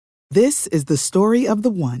This is the story of the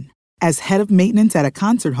one. As head of maintenance at a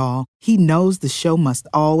concert hall, he knows the show must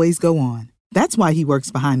always go on. That's why he works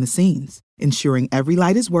behind the scenes, ensuring every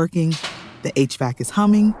light is working, the HVAC is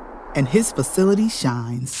humming, and his facility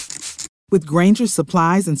shines. With Grainger's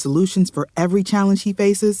supplies and solutions for every challenge he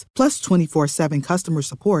faces, plus 24/7 customer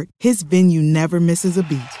support, his venue never misses a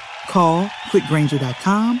beat. Call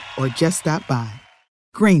quickgrainger.com or just stop by.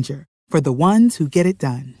 Grainger, for the ones who get it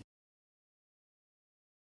done.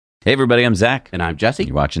 Hey everybody, I'm Zach. And I'm Jesse.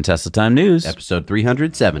 You're watching Tesla Time News. Episode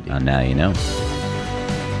 370. Now you know.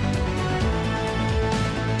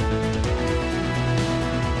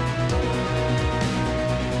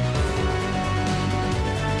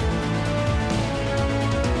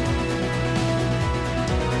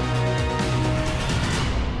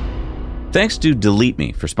 Thanks to Delete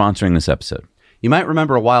Me for sponsoring this episode. You might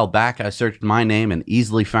remember a while back I searched my name and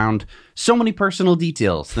easily found so many personal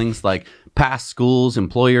details, things like past schools,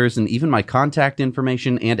 employers, and even my contact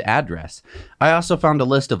information and address. I also found a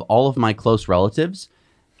list of all of my close relatives,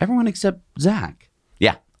 everyone except Zach.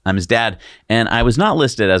 Yeah, I'm his dad, and I was not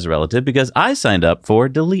listed as a relative because I signed up for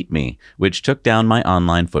Delete Me, which took down my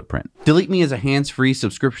online footprint. Delete Me is a hands-free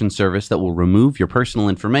subscription service that will remove your personal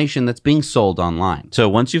information that's being sold online. So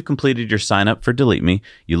once you've completed your sign up for Delete Me,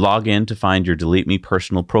 you log in to find your Delete Me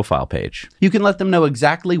personal profile page. You can let them know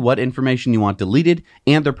exactly what information you want deleted,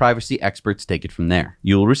 and their privacy experts take it from there.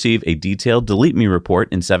 You will receive a detailed Delete Me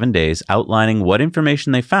report in 7 days outlining what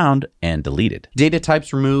information they found and deleted. Data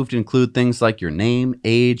types removed include things like your name,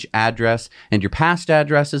 age, address, and your past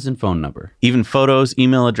addresses and phone number. Even photos,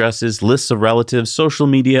 email addresses, lists of relatives, social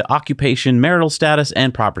media, occupation, marital status,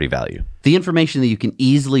 and property value. The information that you can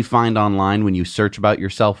easily find online when you search about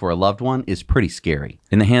yourself or a loved one is pretty scary.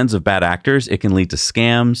 In the hands of bad actors, it can lead to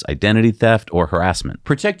scams, identity theft, or harassment.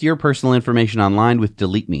 Protect your personal information online with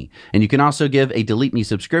Delete Me, and you can also give a Delete Me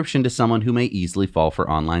subscription to someone who may easily fall for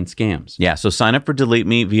online scams. Yeah, so sign up for Delete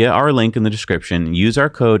Me via our link in the description and use our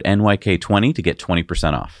code NYK20 to get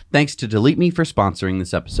 20% off. Thanks to Delete Me for sponsoring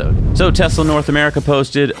this episode. So Tesla North America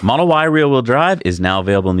posted, Model Y rear-wheel drive is now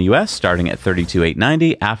available in the U.S. starting at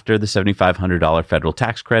 $32,890 after the $7,500 federal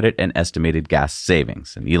tax credit and estimated gas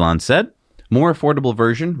savings. And Elon said, more affordable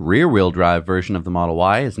version, rear-wheel drive version of the Model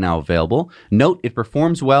Y is now available. Note, it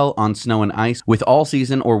performs well on snow and ice with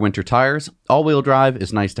all-season or winter tires. All-wheel drive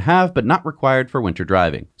is nice to have, but not required for winter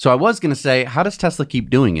driving. So I was going to say, how does Tesla keep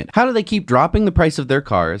doing it? How do they keep dropping the price of their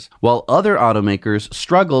cars while other automakers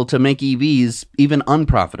struggle to make EVs even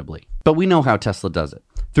unprofitably? But we know how Tesla does it.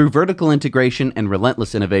 Through vertical integration and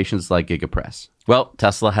relentless innovations like GigaPress. Well,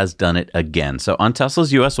 Tesla has done it again. So on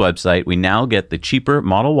Tesla's US website, we now get the cheaper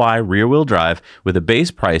Model Y rear-wheel drive with a base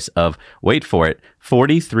price of, wait for it,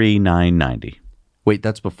 $43,990. Wait,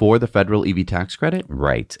 that's before the federal EV tax credit?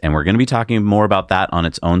 Right. And we're going to be talking more about that on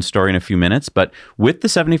its own story in a few minutes. But with the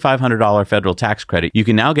 $7,500 federal tax credit, you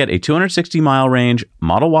can now get a 260-mile range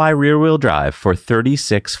Model Y rear-wheel drive for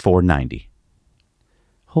 $36,490.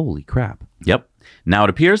 Holy crap. Yep. Now, it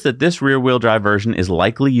appears that this rear-wheel drive version is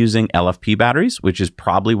likely using LFP batteries, which is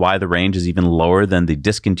probably why the range is even lower than the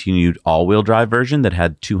discontinued all-wheel drive version that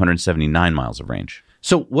had 279 miles of range.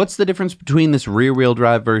 So what's the difference between this rear-wheel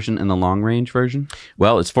drive version and the long-range version?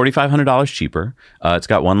 Well, it's $4,500 cheaper. It's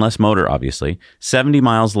got one less motor, obviously. 70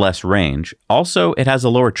 miles less range. Also, it has a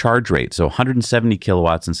lower charge rate, so 170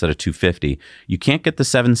 kilowatts instead of 250. You can't get the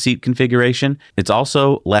 7-seat configuration. It's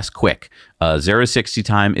also less quick. 0 to 60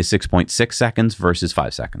 time is 6.6 seconds versus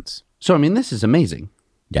 5 seconds. So, I mean, this is amazing.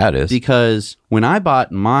 Yeah, it is. Because when I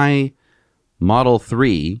bought my Model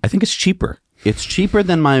 3... I think it's cheaper. It's cheaper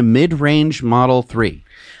than my mid-range Model 3.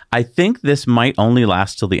 I think this might only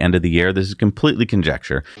last till the end of the year. This is completely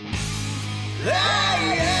conjecture.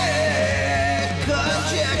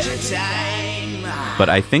 But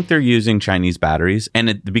I think they're using Chinese batteries. And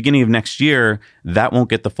at the beginning of next year, that won't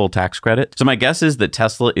get the full tax credit. So my guess is that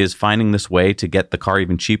Tesla is finding this way to get the car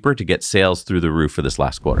even cheaper, to get sales through the roof for this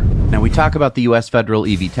last quarter. Now, we talk about the U.S. federal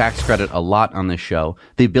EV tax credit a lot on this show.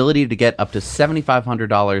 The ability to get up to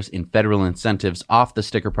 $7,500 in federal incentives off the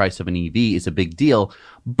sticker price of an EV is a big deal.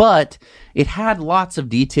 But it had lots of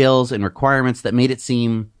details and requirements that made it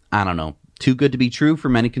seem, I don't know, too good to be true for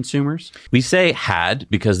many consumers? We say had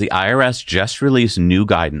because the IRS just released new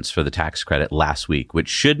guidance for the tax credit last week, which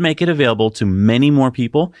should make it available to many more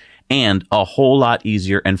people and a whole lot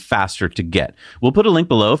easier and faster to get. We'll put a link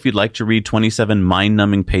below if you'd like to read 27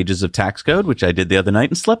 mind-numbing pages of tax code, which I did the other night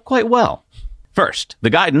and slept quite well. First, the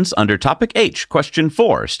guidance under Topic H, Question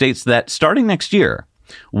 4, states that starting next year,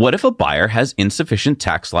 what if a buyer has insufficient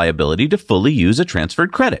tax liability to fully use a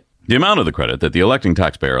transferred credit? The amount of the credit that the electing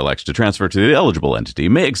taxpayer elects to transfer to the eligible entity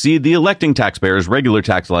may exceed the electing taxpayer's regular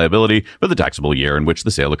tax liability for the taxable year in which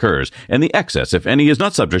the sale occurs, and the excess, if any, is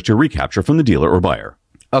not subject to recapture from the dealer or buyer.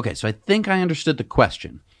 Okay, so I think I understood the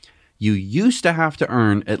question. You used to have to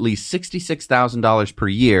earn at least $66,000 per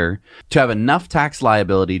year to have enough tax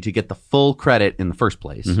liability to get the full credit in the first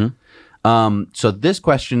place. So this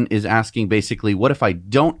question is asking basically, what if I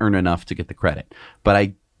don't earn enough to get the credit? But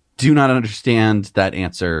I do not understand that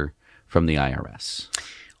answer from the IRS.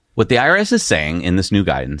 What the IRS is saying in this new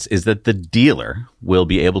guidance is that the dealer will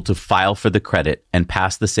be able to file for the credit and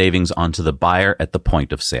pass the savings on to the buyer at the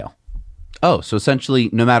point of sale. Oh, so essentially,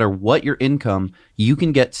 no matter what your income, you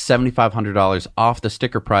can get $7,500 off the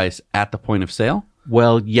sticker price at the point of sale?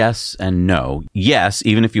 Well, yes and no. Yes,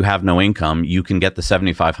 even if you have no income, you can get the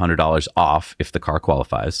 $7,500 off if the car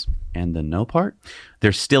qualifies. And the no part?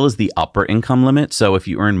 There still is the upper income limit. So if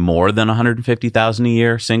you earn more than $150,000 a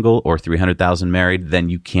year single or $300,000 married, then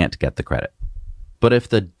you can't get the credit. But if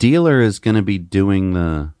the dealer is going to be doing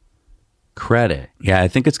the credit. Yeah, I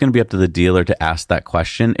think it's going to be up to the dealer to ask that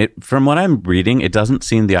question. From what I'm reading, it doesn't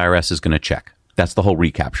seem the IRS is going to check. That's the whole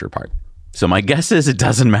recapture part. So my guess is it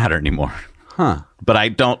doesn't matter anymore. Huh. But I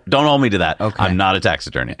don't hold me to that. Okay. I'm not a tax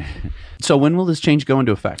attorney. So when will this change go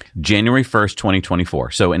into effect? January 1st,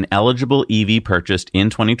 2024. So an eligible EV purchased in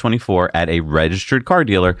 2024 at a registered car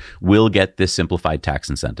dealer will get this simplified tax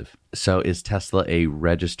incentive. So is Tesla a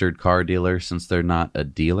registered car dealer since they're not a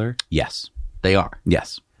dealer? Yes. They are.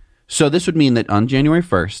 Yes. So this would mean that on January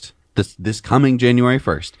 1st, this coming January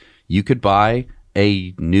 1st, you could buy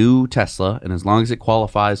a new Tesla, and as long as it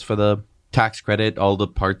qualifies for the tax credit, all the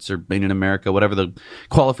parts are made in America, whatever the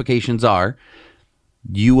qualifications are,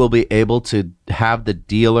 you will be able to have the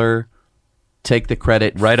dealer take the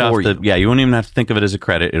credit right for off you. Yeah, you won't even have to think of it as a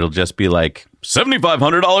credit. It'll just be like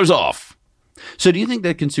 $7,500 off. So do you think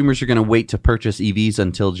that consumers are going to wait to purchase EVs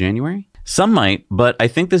until January? Some might, but I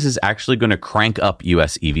think this is actually going to crank up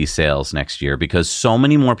U.S. EV sales next year because so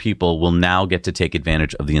many more people will now get to take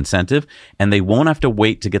advantage of the incentive, and they won't have to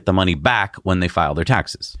wait to get the money back when they file their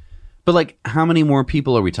taxes. But like, how many more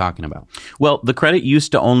people are we talking about? Well, the credit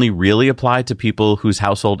used to only really apply to people whose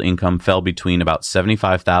household income fell between about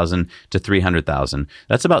 $75,000 to $300,000.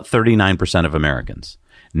 That's about 39% of Americans.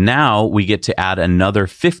 Now we get to add another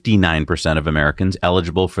 59% of Americans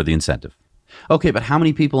eligible for the incentive. Okay, but how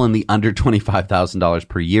many people in the under $25,000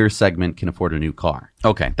 per year segment can afford a new car?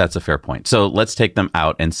 Okay, that's a fair point. So let's take them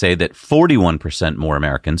out and say that 41% more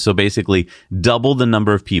Americans, so basically double the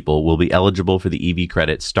number of people, will be eligible for the EV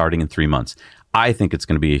credit starting in 3 months. I think it's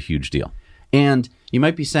going to be a huge deal. And you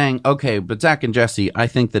might be saying, okay, but Zach and Jesse, I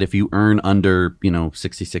think that if you earn under,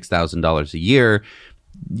 $66,000 a year,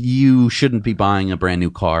 you shouldn't be buying a brand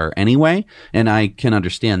new car anyway. And I can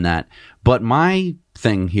understand that. But my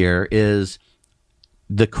thing here is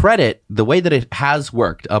the credit, the way that it has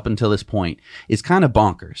worked up until this point is kind of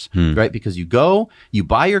bonkers, right? Because you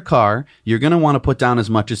buy your car, you're going to want to put down as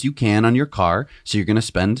much as you can on your car. So you're going to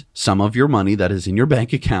spend some of your money that is in your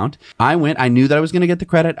bank account. I knew that I was going to get the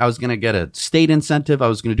credit. I was going to get a state incentive. I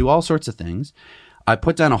was going to do all sorts of things. I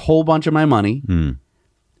put down a whole bunch of my money.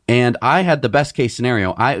 And I had the best case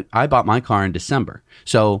scenario. I bought my car in December.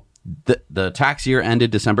 So the tax year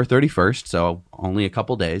ended December 31st, so only a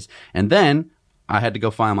couple days. And then I had to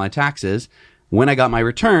go file my taxes. When I got my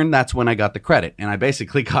return, that's when I got the credit. And I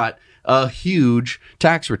basically got a huge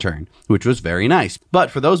tax return, which was very nice.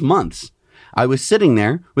 But for those months, I was sitting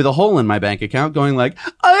there with a hole in my bank account going like,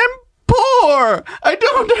 I'm poor. I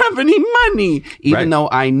don't have any money. Even though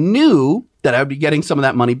I knew that I would be getting some of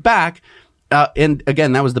that money back. And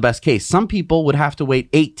again, that was the best case. Some people would have to wait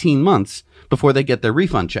 18 months before they get their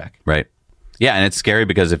refund check. Right. Yeah, and it's scary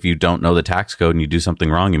because if you don't know the tax code and you do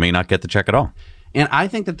something wrong, you may not get the check at all. And I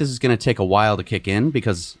think that this is going to take a while to kick in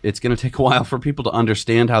because it's going to take a while for people to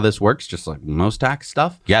understand how this works, just like most tax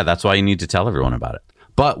stuff. Yeah, that's why you need to tell everyone about it.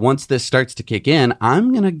 But once this starts to kick in,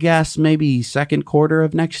 I'm going to guess maybe second quarter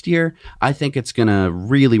of next year, I think it's going to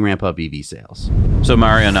really ramp up EV sales. So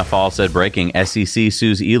Mario Nafal said, breaking, SEC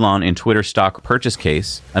sues Elon in Twitter stock purchase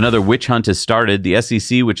case. Another witch hunt has started. The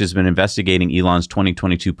SEC, which has been investigating Elon's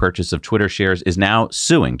 2022 purchase of Twitter shares, is now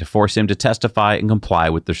suing to force him to testify and comply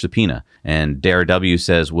with their subpoena. And Dare W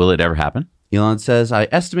says, will it ever happen? Elon says, I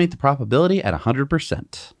estimate the probability at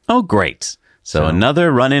 100%. Oh, great. So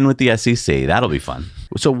another run-in with the SEC. That'll be fun.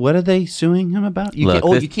 So what are they suing him about? You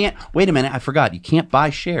can't. Wait a minute. I forgot. You can't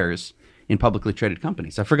buy shares in publicly traded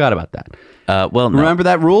companies. I forgot about that. No. Remember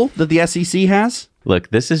that rule that the SEC has?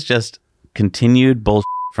 Look, this is just continued bullshit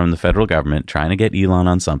from the federal government trying to get Elon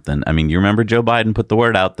on something. I mean, you remember Joe Biden put the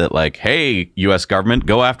word out that like, hey, U.S. government,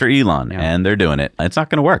 go after Elon. Yeah. And they're doing it. It's not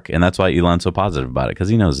going to work. And that's why Elon's so positive about it, because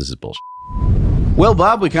he knows this is bullshit. Well,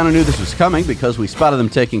 Bob, we kind of knew this was coming because we spotted them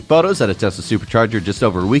taking photos at a Tesla Supercharger just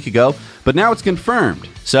over a week ago, but now it's confirmed.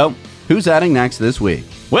 So, who's adding next this week?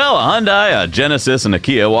 Well, a Hyundai, a Genesis, and a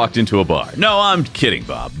Kia walked into a bar. No, I'm kidding,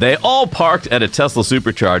 Bob. They all parked at a Tesla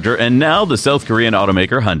Supercharger, and now the South Korean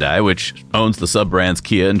automaker Hyundai, which owns the sub-brands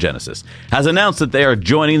Kia and Genesis, has announced that they are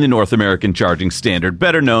joining the North American charging standard,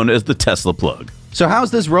 better known as the Tesla plug. So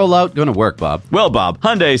how's this rollout going to work, Bob? Well, Bob,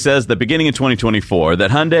 Hyundai says that beginning in 2024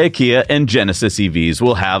 that Hyundai, Kia, and Genesis EVs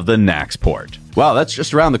will have the NACS port. Wow, that's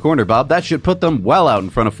just around the corner, Bob. That should put them well out in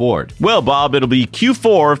front of Ford. Well, Bob, it'll be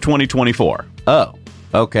Q4 of 2024. Oh,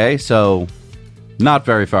 okay, so not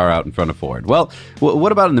very far out in front of Ford. Well,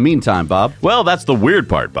 what about in the meantime, Bob? Well, that's the weird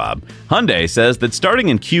part, Bob. Hyundai says that starting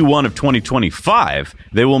in Q1 of 2025,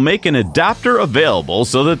 they will make an adapter available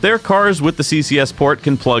so that their cars with the CCS port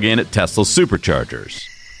can plug in at Tesla Superchargers.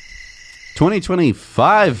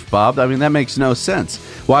 2025, Bob? I mean, that makes no sense.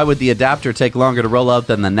 Why would the adapter take longer to roll out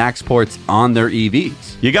than the NACS ports on their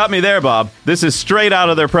EVs? You got me there, Bob. This is straight out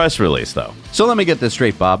of their press release, though. So let me get this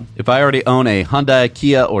straight, Bob. If I already own a Hyundai,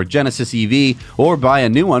 Kia, or Genesis EV, or buy a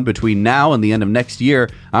new one between now and the end of next year,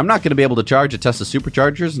 I'm not going to be able to charge at Tesla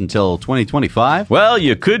Superchargers until 2025? Well,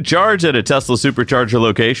 you could charge at a Tesla Supercharger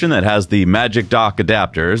location that has the Magic Dock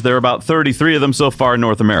adapters. There are about 33 of them so far in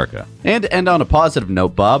North America. And to end on a positive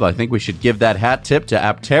note, Bob, I think we should give that hat tip to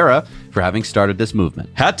Aptera for having started this movement.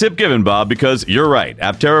 Hat tip given, Bob, because you're right.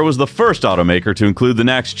 Aptera was the first automaker to include the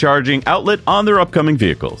NACS charging outlet on their upcoming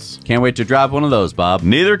vehicles. Can't wait to drive one of those, Bob.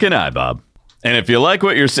 Neither can I, Bob. And if you like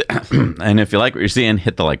what you're seeing,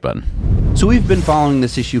 hit the like button. So we've been following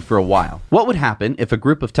this issue for a while. What would happen if a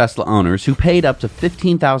group of Tesla owners who paid up to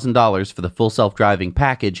 $15,000 for the full self-driving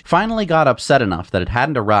package finally got upset enough that it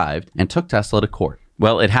hadn't arrived and took Tesla to court?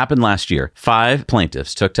 Well, it happened last year. 5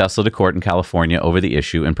 plaintiffs took Tesla to court in California over the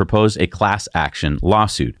issue and proposed a class action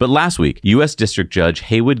lawsuit. But last week, U.S. District Judge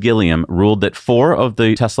Haywood Gilliam ruled that 4 of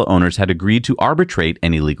the Tesla owners had agreed to arbitrate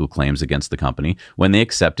any legal claims against the company when they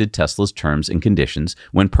accepted Tesla's terms and conditions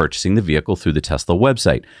when purchasing the vehicle through the Tesla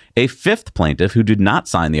website. A 5th plaintiff who did not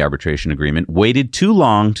sign the arbitration agreement waited too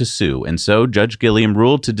long to sue, and so Judge Gilliam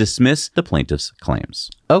ruled to dismiss the plaintiffs' claims.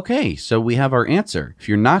 Okay, so we have our answer. If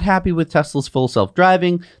you're not happy with Tesla's full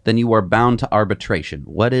self-driving, then you are bound to arbitration.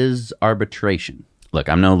 What is arbitration? Look,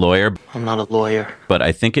 I'm no lawyer. I'm not a lawyer. But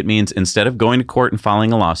I think it means instead of going to court and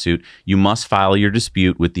filing a lawsuit, you must file your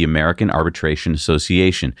dispute with the American Arbitration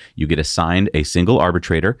Association. You get assigned a single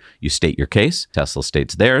arbitrator, you state your case, Tesla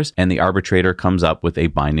states theirs, and the arbitrator comes up with a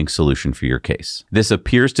binding solution for your case. This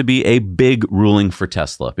appears to be a big ruling for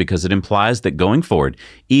Tesla because it implies that going forward,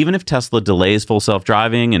 even if Tesla delays full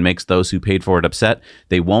self-driving and makes those who paid for it upset,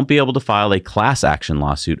 they won't be able to file a class action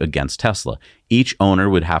lawsuit against Tesla. Each owner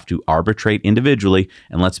would have to arbitrate individually,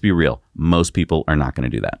 and let's be real, most people are not going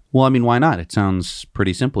to do that. Well, I mean, why not? It sounds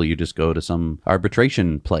pretty simple. You just go to some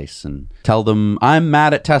arbitration place and tell them, I'm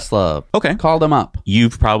mad at Tesla. Okay. Call them up.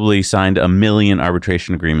 You've probably signed 1 million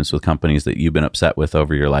arbitration agreements with companies that you've been upset with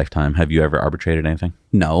over your lifetime. Have you ever arbitrated anything?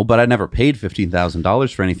 No, but I never paid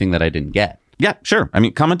 $15,000 for anything that I didn't get. Yeah, sure. I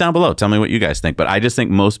mean, comment down below. Tell me what you guys think. But I just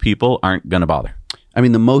think most people aren't going to bother. I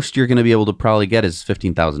mean, the most you're going to be able to probably get is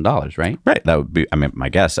 $15,000, right? Right. That would be, I mean, my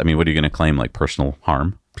guess. I mean, what are you going to claim, like personal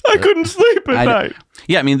harm? I couldn't sleep at night.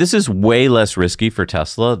 Yeah, I mean, this is way less risky for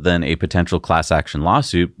Tesla than a potential class action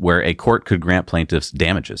lawsuit where a court could grant plaintiffs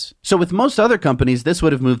damages. So with most other companies, this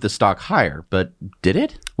would have moved the stock higher, but did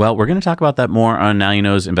it? Well, we're going to talk about that more on Now You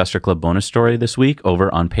Know's Investor Club bonus story this week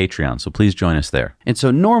over on Patreon. So please join us there. And so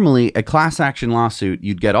normally a class action lawsuit,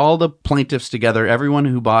 you'd get all the plaintiffs together, everyone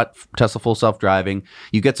who bought Tesla full self-driving.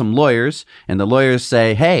 You get some lawyers, and the lawyers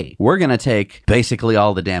say, hey, we're going to take basically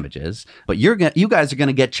all the damages, but you guys are going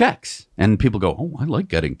to get checks. And people go, oh, I like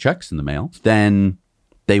getting checks in the mail. Then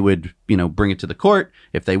they would, bring it to the court.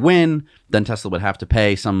 If they win, then Tesla would have to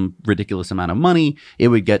pay some ridiculous amount of money. It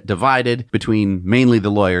would get divided between mainly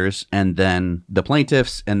the lawyers and then the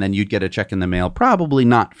plaintiffs, and then you'd get a check in the mail, probably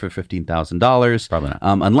not for $15,000. Probably not.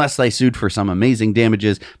 Unless they sued for some amazing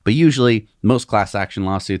damages. But usually, most class action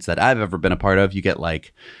lawsuits that I've ever been a part of, you get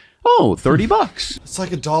like, oh, $30. It's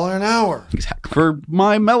like $1 an hour. Exactly. For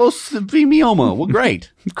my melothelioma. Well,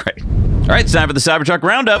 great. Great. All right, it's time for the Cybertruck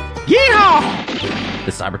Roundup. Yeehaw!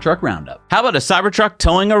 The Cybertruck Roundup. How about a Cybertruck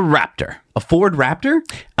towing a Raptor? A Ford Raptor?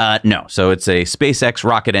 No. So it's a SpaceX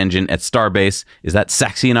rocket engine at Starbase. Is that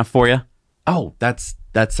sexy enough for you? Oh, that's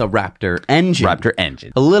That's a Raptor engine. Raptor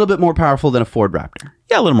engine. A little bit more powerful than a Ford Raptor.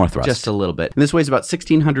 Yeah, a little more thrust. Just a little bit. And this weighs about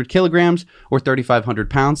 1,600 kilograms or 3,500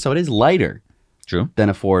 pounds, so it is lighter than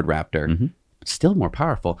a Ford Raptor. Still more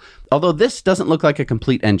powerful. Although this doesn't look like a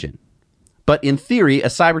complete engine. But in theory, a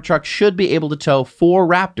Cybertruck should be able to tow 4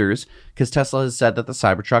 Raptors because Tesla has said that the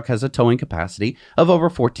Cybertruck has a towing capacity of over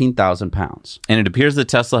 14,000 pounds. And it appears that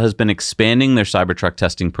Tesla has been expanding their Cybertruck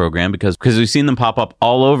testing program because we've seen them pop up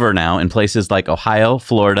all over now in places like Ohio,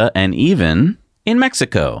 Florida, and even in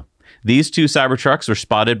Mexico. These 2 Cybertrucks were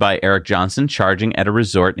spotted by Eric Johnson charging at a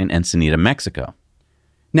resort in Ensenada, Mexico.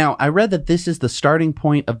 Now, I read that this is the starting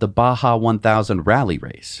point of the Baja 1000 rally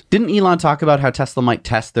race. Didn't Elon talk about how Tesla might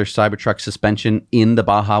test their Cybertruck suspension in the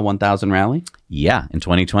Baja 1000 rally? Yeah, in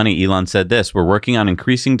 2020, Elon said this: "We're working on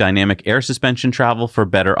increasing dynamic air suspension travel for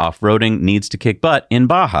better off-roading needs to kick butt in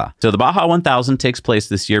Baja." So the Baja 1000 takes place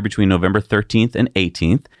this year between November 13th and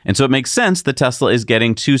 18th. And so it makes sense that Tesla is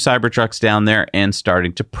getting 2 Cybertrucks down there and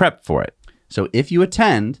starting to prep for it. So if you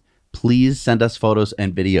attend, please send us photos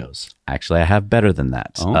and videos. Actually, I have better than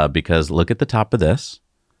that because look at the top of this.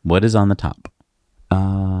 What is on the top?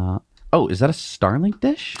 Is that a Starlink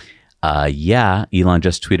dish? Yeah, Elon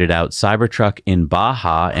just tweeted out Cybertruck in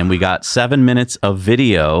Baja, and we got 7 minutes of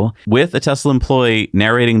video with a Tesla employee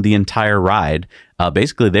narrating the entire ride.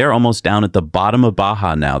 Basically, they're almost down at the bottom of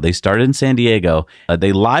Baja now. They started in San Diego.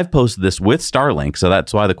 They live posted this with Starlink, so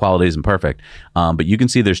that's why the quality isn't perfect. But you can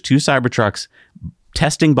see there's 2 Cybertrucks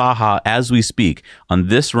testing Baja as we speak. On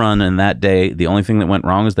this run and that day, the only thing that went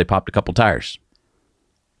wrong is they popped a couple tires.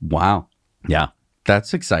 Wow. Yeah.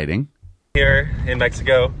 That's exciting. Here in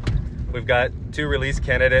Mexico, we've got 2 release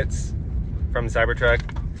candidates from Cybertruck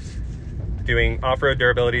doing off-road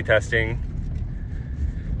durability testing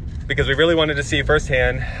because we really wanted to see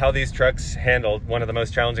firsthand how these trucks handled one of the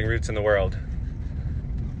most challenging routes in the world.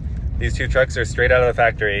 These 2 trucks are straight out of the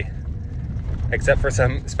factory. Except for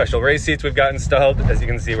some special race seats we've got installed. As you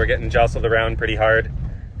can see, we're getting jostled around pretty hard.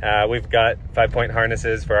 We've got 5-point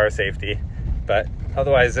harnesses for our safety, but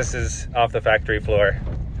otherwise this is off the factory floor.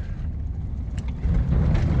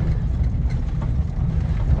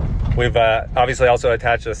 We've obviously also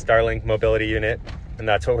attached a Starlink mobility unit, and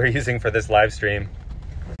that's what we're using for this live stream.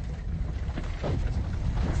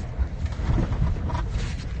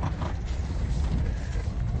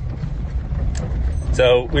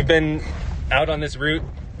 So we've been out on this route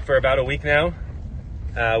for about a week now.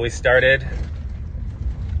 We started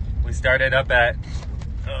up at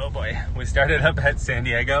San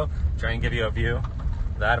Diego. Try and give you a view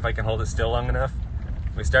of that if I can hold it still long enough.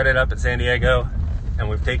 We started up at San Diego and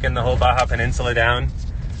we've taken the whole Baja Peninsula down.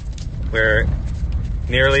 We're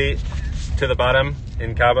nearly to the bottom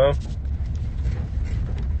in Cabo.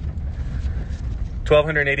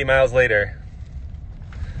 1,280 miles later.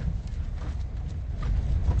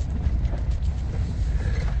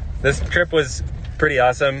 This trip was pretty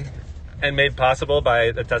awesome and made possible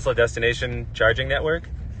by the Tesla destination charging network.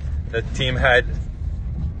 The team had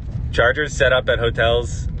chargers set up at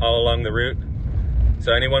hotels all along the route,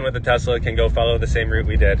 so anyone with a Tesla can go follow the same route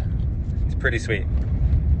we did. It's pretty sweet.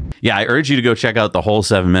 Yeah, I urge you to go check out the whole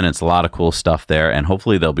 7 minutes. A lot of cool stuff there, and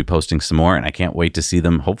hopefully they'll be posting some more, and I can't wait to see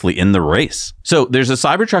them hopefully in the race. So there's a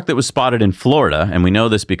Cybertruck that was spotted in Florida, and we know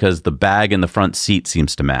this because the bag in the front seat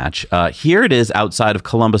seems to match. Here it is outside of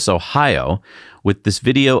Columbus, Ohio, with this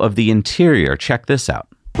video of the interior. Check this out.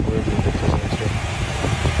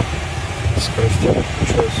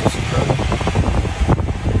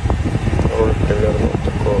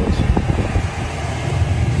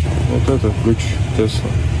 Вот этот ключ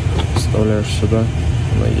Tesla. Вставляешь сюда,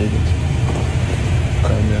 она едет.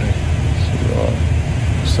 Камеры,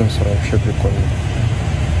 сенсор вообще прикольный.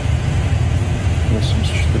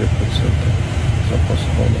 84% запас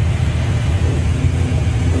хода.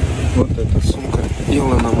 Вот эта сумка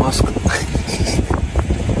Илона Маска.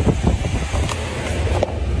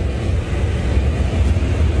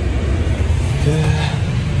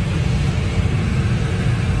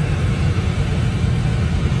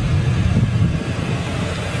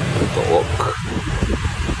 Потолок.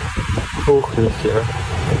 Ух, нихера.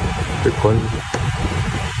 Прикольно.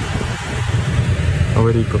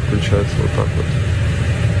 Аварийка включается вот так вот.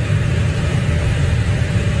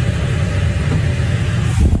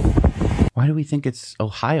 Why do we think it's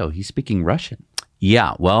Ohio? He's speaking Russian.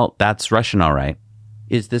 Yeah, well, that's Russian, all right.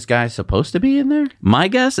 Is this guy supposed to be in there? My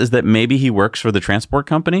guess is that maybe he works for the transport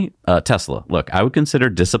company, Tesla. Look, I would consider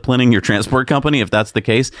disciplining your transport company if that's the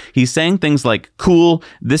case. He's saying things like, cool,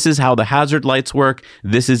 this is how the hazard lights work.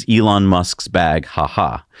 This is Elon Musk's bag,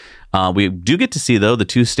 haha. We do get to see, though, the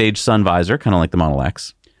 2-stage sun visor, kind of like the Model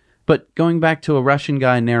X. But going back to a Russian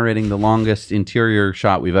guy narrating the longest interior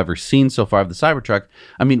shot we've ever seen so far of the Cybertruck,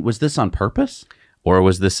 I mean, was this on purpose? Or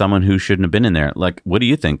was this someone who shouldn't have been in there? Like, what do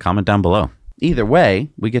you think? Comment down below. Either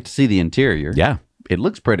way, we get to see the interior. Yeah. It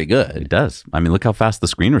looks pretty good. It does. I mean, look how fast the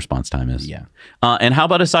screen response time is. Yeah. And how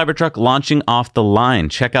about a Cybertruck launching off the line?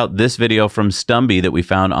 Check out this video from Stumby that we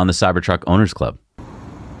found on the Cybertruck Owners Club.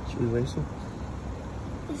 Should we race them?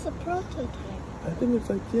 It's a prototype. I think it's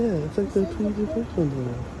like, yeah, it's like the previous versions of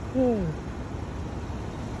it. Yeah.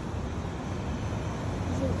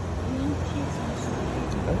 Is it green pieces?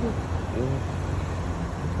 I think, yeah.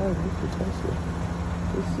 I tried to look for Tesla.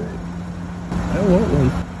 Let's see. I want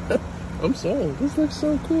one. I'm sold. This looks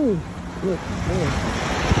so cool. Look, man.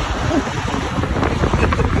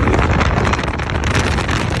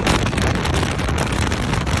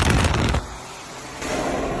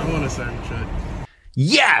 I want a Cybertruck.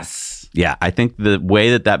 Yes! Yeah, I think the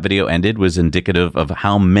way that video ended was indicative of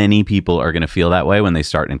how many people are going to feel that way when they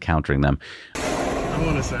start encountering them. I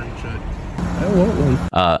want a Cybertruck. I want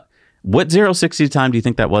one. What 0-60 time do you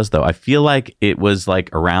think that was, though? I feel like it was like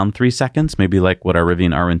around 3 seconds, maybe like what our Rivian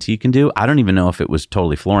R1T can do. I don't even know if it was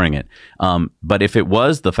totally flooring it. But if it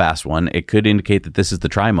was the fast one, it could indicate that this is the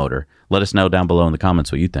tri-motor. Let us know down below in the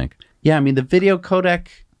comments what you think. Yeah, I mean, the video codec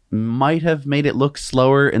might have made it look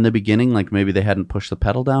slower in the beginning, like maybe they hadn't pushed the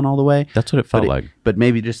pedal down all the way. That's what it felt like. But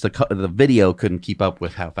maybe just the video couldn't keep up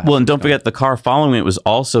with how fast. Well, and don't forget, the car following it was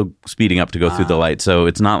also speeding up to go through the light. So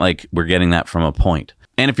it's not like we're getting that from a point.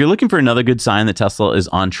 And if you're looking for another good sign that Tesla is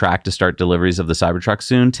on track to start deliveries of the Cybertruck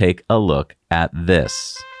soon, take a look at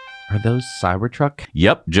this. Are those Cybertruck?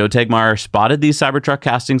 Yep, Joe Tegmeyer spotted these Cybertruck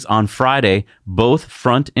castings on Friday. Both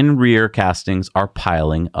front and rear castings are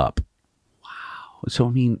piling up. So,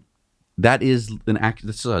 I mean, that is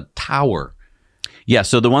this is a tower. Yeah,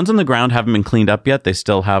 so the ones on the ground haven't been cleaned up yet. They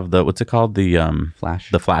still have the, what's it called? The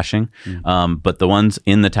Flash. The flashing. But the ones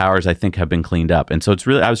in the towers, I think, have been cleaned up. And so it's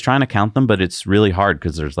really, I was trying to count them, but it's really hard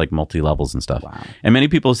because there's like multi-levels and stuff. Wow. And many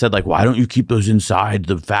people said like, why don't you keep those inside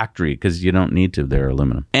the factory? Because you don't need to. They're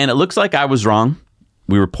aluminum. And it looks like I was wrong.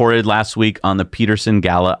 We reported last week on the Peterson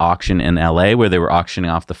Gala auction in LA where they were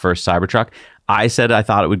auctioning off the first Cybertruck. I said I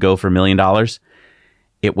thought it would go for $1 million.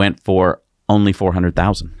 It went for only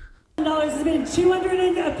 $400,000. Has been 200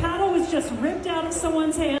 and a paddle was just ripped out of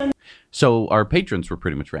someone's hand. So our patrons were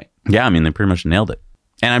pretty much right. Yeah, I mean, they pretty much nailed it.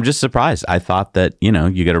 And I'm just surprised. I thought that, you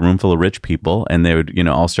get a room full of rich people and they would,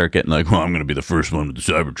 all start getting like, well, I'm going to be the first one with the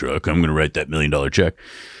Cybertruck. I'm going to write that $1 million check.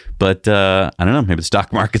 But I don't know. Maybe the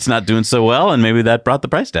stock market's not doing so well and maybe that brought the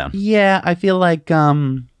price down. Yeah, I feel like, how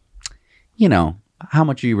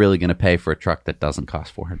much are you really going to pay for a truck that doesn't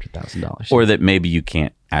cost $400,000? Or that maybe you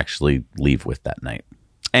can't actually leave with that night.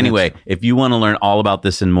 Anyway, if you want to learn all about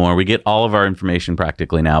this and more, we get all of our information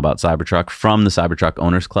practically now about Cybertruck from the Cybertruck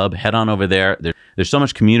Owners Club. Head on over there. There's so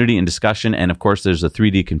much community and discussion. And of course, there's a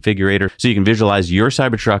 3D configurator so you can visualize your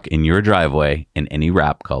Cybertruck in your driveway in any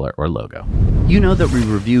wrap, color, or logo. You know that we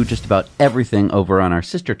review just about everything over on our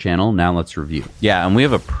sister channel. Now let's review. Yeah, and we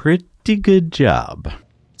have a pretty good job.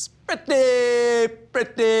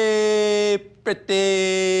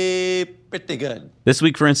 Pretty good. This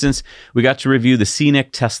week, for instance, we got to review the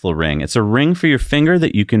Scenic Tesla ring. It's a ring for your finger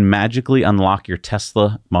that you can magically unlock your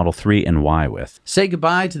Tesla Model 3 and Y with. Say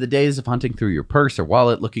goodbye to the days of hunting through your purse or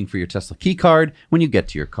wallet looking for your Tesla key card when you get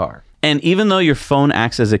to your car. And even though your phone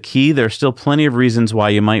acts as a key, there are still plenty of reasons why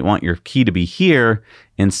you might want your key to be here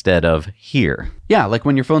instead of here. Yeah, like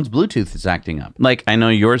when your phone's Bluetooth is acting up. Like I know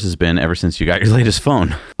yours has been ever since you got your latest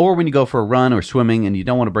phone. Or when you go for a run or swimming and you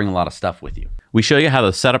don't want to bring a lot of stuff with you. We show you how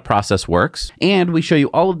the setup process works. And we show you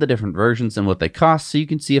all of the different versions and what they cost so you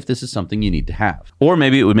can see if this is something you need to have. Or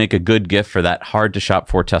maybe it would make a good gift for that hard to shop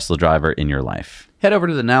for Tesla driver in your life. Head over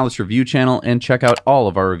to the Now Let's Review channel and check out all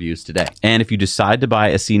of our reviews today. And if you decide to buy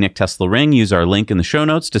a Scenic Tesla ring, use our link in the show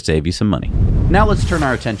notes to save you some money. Now let's turn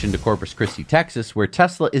our attention to Corpus Christi, Texas, where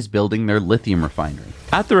Tesla is building their lithium refinery.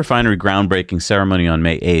 At the refinery groundbreaking ceremony on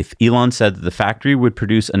May 8th, Elon said that the factory would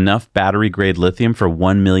produce enough battery-grade lithium for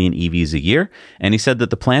 1 million EVs a year, and he said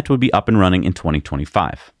that the plant would be up and running in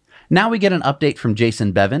 2025. Now we get an update from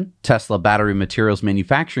Jason Bevan, Tesla battery materials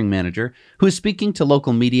manufacturing manager, who is speaking to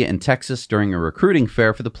local media in Texas during a recruiting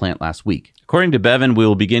fair for the plant last week. According to Bevan, we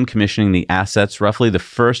will begin commissioning the assets roughly the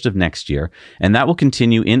first of next year, and that will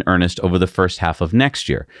continue in earnest over the first half of next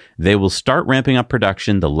year. They will start ramping up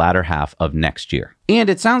production the latter half of next year. And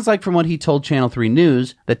it sounds like from what he told Channel 3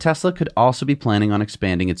 News that Tesla could also be planning on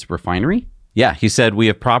expanding its refinery. Yeah, he said, we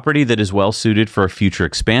have property that is well suited for a future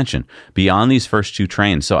expansion beyond these first 2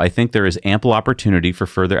 trains. So I think there is ample opportunity for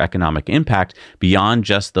further economic impact beyond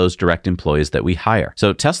just those direct employees that we hire.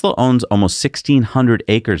 So Tesla owns almost 1,600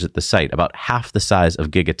 acres at the site, about half the size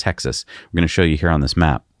of Giga Texas. We're going to show you here on this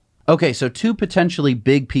map. Okay, so 2 potentially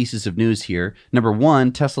big pieces of news here. Number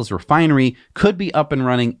 1, Tesla's refinery could be up and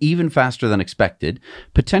running even faster than expected,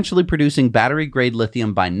 potentially producing battery-grade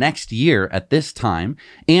lithium by next year at this time.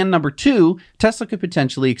 And number 2, Tesla could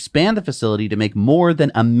potentially expand the facility to make more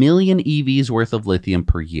than 1 million EVs worth of lithium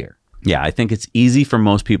per year. Yeah, I think it's easy for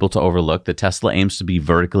most people to overlook that Tesla aims to be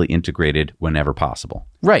vertically integrated whenever possible.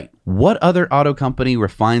 Right. What other auto company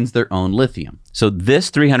refines their own lithium? So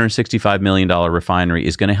this $365 million refinery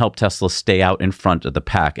is going to help Tesla stay out in front of the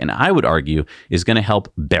pack, and I would argue is going to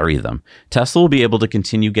help bury them. Tesla will be able to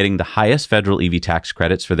continue getting the highest federal EV tax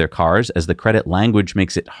credits for their cars as the credit language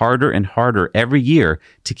makes it harder and harder every year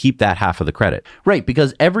to keep that half of the credit. Right,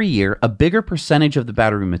 because every year, a bigger percentage of the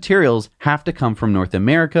battery materials have to come from North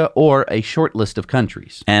America or a short list of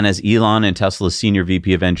countries. And as Elon and Tesla's senior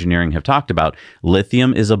VP of engineering have talked about,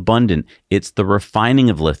 lithium is abundant. It's the refining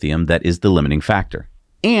of lithium that is the limiting factor.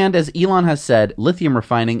 And as Elon has said, lithium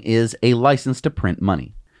refining is a license to print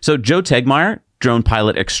money. So Joe Tegmeyer, drone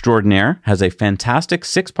pilot extraordinaire, has a fantastic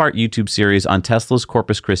 6-part YouTube series on Tesla's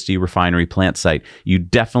Corpus Christi refinery plant site. You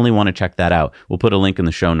definitely want to check that out. We'll put a link in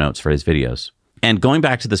the show notes for his videos. And going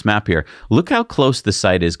back to this map here, look how close the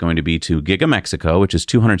site is going to be to Giga Mexico, which is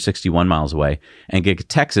 261 miles away, and Giga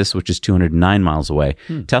Texas, which is 209 miles away.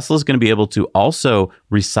 Tesla is going to be able to also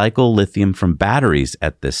recycle lithium from batteries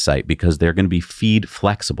at this site because they're going to be feed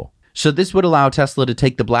flexible. So this would allow Tesla to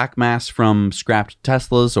take the black mass from scrapped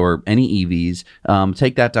Teslas or any EVs,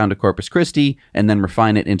 take that down to Corpus Christi, and then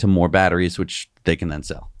refine it into more batteries, which they can then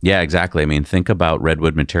sell. Yeah, exactly. I mean, think about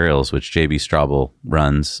Redwood Materials, which JB Straubel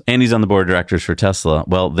runs, and he's on the board of directors for Tesla.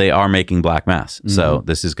 Well, they are making black mass, so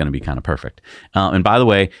this is going to be kind of perfect. And by the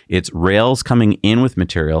way, it's rails coming in with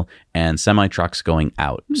material and semi-trucks going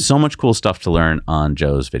out. So much cool stuff to learn on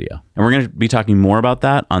Joe's video. And we're going to be talking more about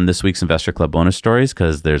that on this week's Investor Club bonus stories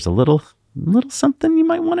because there's a little something you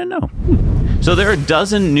might want to know. So there are a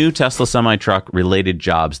dozen new Tesla semi-truck related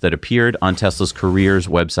jobs that appeared on Tesla's careers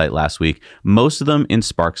website last week, most of them in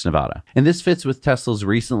Sparks, Nevada. And this fits with Tesla's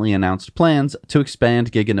recently announced plans to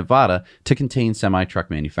expand Giga Nevada to contain semi-truck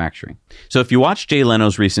manufacturing. So if you watched Jay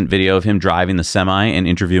Leno's recent video of him driving the semi and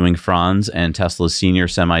interviewing Franz and Tesla's senior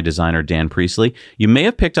semi designer Dan Priestley, you may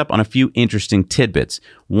have picked up on a few interesting tidbits.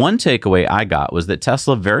 One takeaway I got was that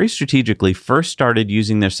Tesla very strategically first started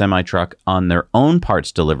using their semi-truck on their own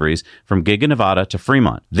parts deliveries from Giga Nevada to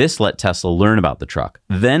Fremont. This let Tesla learn about the truck.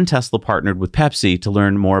 Then Tesla partnered with Pepsi to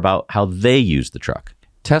learn more about how they use the truck.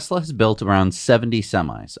 Tesla has built around 70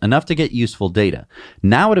 semis, enough to get useful data.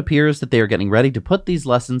 Now it appears that they are getting ready to put these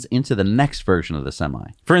lessons into the next version of the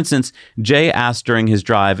semi. For instance, Jay asked during his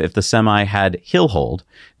drive if the semi had hill hold.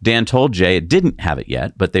 Dan told Jay it didn't have it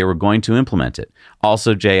yet, but they were going to implement it.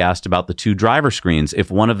 Also, Jay asked about the 2 driver screens, if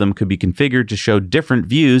one of them could be configured to show different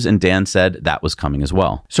views, and Dan said that was coming as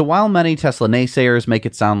well. So while many Tesla naysayers make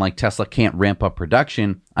it sound like Tesla can't ramp up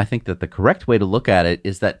production, I think that the correct way to look at it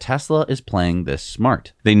is that Tesla is playing this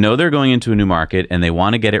smart. They know they're going into a new market, and they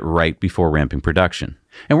want to get it right before ramping production.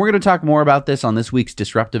 And we're going to talk more about this on this week's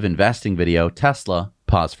Disruptive Investing video, Tesla,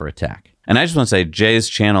 Pause for Attack. And I just want to say, Jay's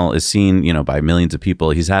channel is seen, by millions of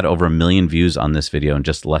people. He's had over 1 million views on this video in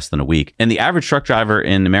just less than a week. And the average truck driver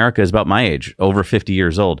in America is about my age, over 50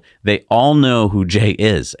 years old. They all know who Jay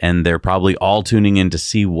is, and they're probably all tuning in to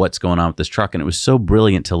see what's going on with this truck. And it was so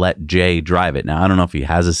brilliant to let Jay drive it. Now, I don't know if he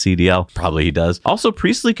has a CDL. Probably he does. Also,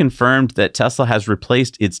 Priestley confirmed that Tesla has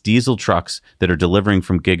replaced its diesel trucks that are delivering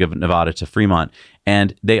from Giga Nevada to Fremont.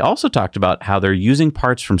 And they also talked about how they're using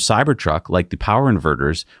parts from Cybertruck, like the power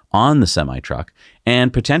inverters, on the semi-truck,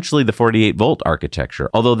 and potentially the 48-volt architecture,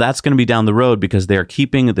 although that's going to be down the road because they are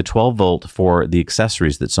keeping the 12-volt for the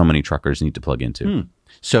accessories that so many truckers need to plug into.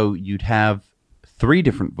 So you'd have 3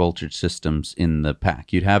 different voltage systems in the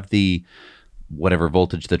pack. You'd have the whatever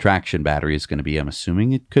voltage the traction battery is going to be. I'm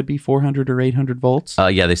assuming it could be 400 or 800 volts.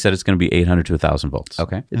 Yeah, they said it's going to be 800 to 1,000 volts.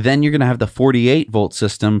 Okay. Then you're going to have the 48-volt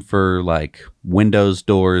system for like windows,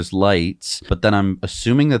 doors, lights. But then I'm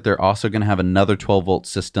assuming that they're also going to have another 12-volt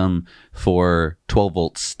system for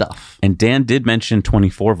 12-volt stuff. And Dan did mention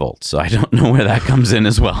 24 volts, so I don't know where that comes in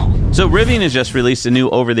as well. So Rivian has just released a new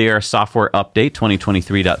over-the-air software update,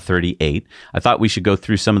 2023.38. I thought we should go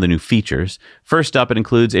through some of the new features. First up, it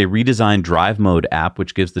includes a redesigned drive mode app,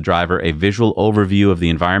 which gives the driver a visual overview of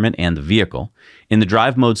the environment and the vehicle. In the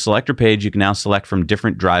drive mode selector page, you can now select from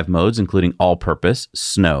different drive modes, including all-purpose,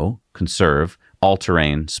 snow, conserve,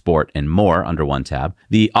 all-terrain, sport, and more under one tab.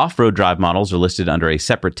 The off-road drive models are listed under a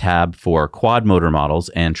separate tab for quad motor models,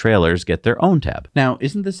 and trailers get their own tab. Now,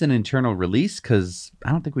 isn't this an internal release? Because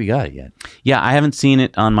I don't think we got it yet. Yeah, I haven't seen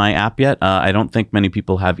it on my app yet. I don't think many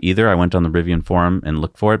people have either. I went on the Rivian forum and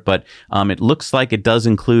looked for it, but it looks like it does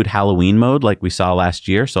include Halloween mode like we saw last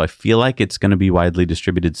year, so I feel like it's going to be widely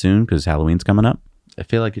distributed soon because Halloween's coming up. I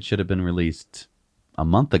feel like it should have been released a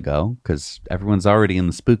month ago because everyone's already in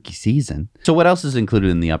the spooky season. So what else is included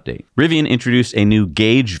in the update? Rivian introduced a new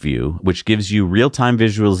gauge view, which gives you real-time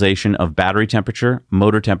visualization of battery temperature,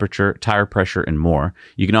 motor temperature, tire pressure, and more.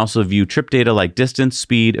 You can also view trip data like distance,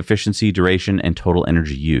 speed, efficiency, duration, and total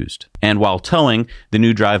energy used. And while towing, the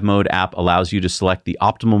new Drive Mode app allows you to select the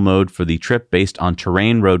optimal mode for the trip based on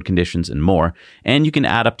terrain, road conditions, and more. And you can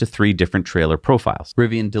add up to 3 different trailer profiles.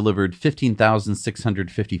 Rivian delivered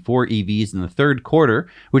 15,654 EVs in the third quarter,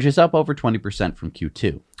 which is up over 20% from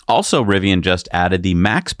Q2. Also, Rivian just added the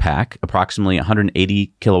Max Pack, approximately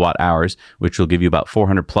 180 kilowatt hours, which will give you about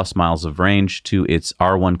 400 plus miles of range to its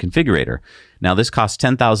R1 configurator. Now, this costs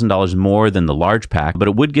 $10,000 more than the large pack, but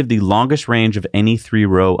it would give the longest range of any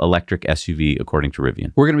 3-row electric SUV, according to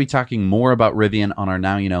Rivian. We're going to be talking more about Rivian on our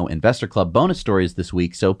Now You Know Investor Club bonus stories this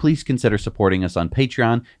week, so please consider supporting us on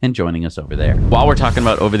Patreon and joining us over there. While we're talking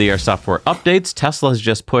about over-the-air software updates, Tesla has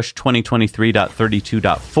just pushed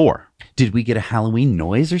 2023.32.4. Did we get a Halloween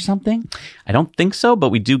noise or something? I don't think so, but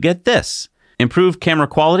we do get this. Improved camera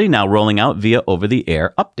quality now rolling out via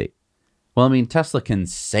over-the-air update. Well, I mean, Tesla can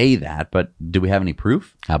say that, but do we have any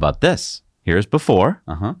proof? How about this? Here's before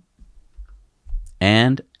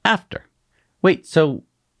and after. Wait, so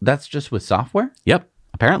that's just with software? Yep,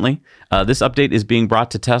 apparently. This update is being brought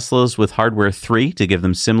to Teslas with Hardware 3 to give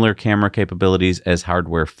them similar camera capabilities as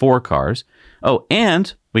Hardware 4 cars. Oh,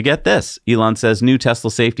 and we get this. Elon says new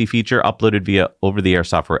Tesla safety feature uploaded via over-the-air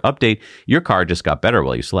software update. Your car just got better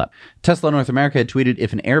while you slept. Tesla North America had tweeted,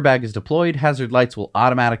 if an airbag is deployed, hazard lights will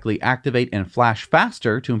automatically activate and flash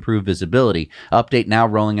faster to improve visibility. Update now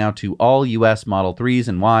rolling out to all US Model 3s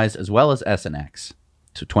and Ys, as well as S and X,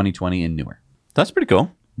 to 2020 and newer. That's pretty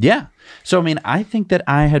cool. Yeah. So, I mean, I think that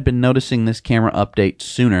I had been noticing this camera update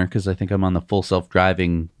sooner because I think I'm on the full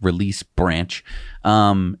self-driving release branch.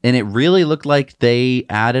 And it really looked like they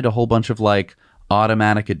added a whole bunch of like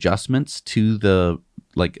automatic adjustments to the,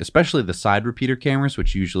 like, especially the side repeater cameras,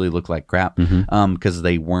 which usually look like crap because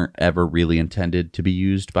they weren't ever really intended to be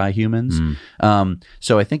used by humans.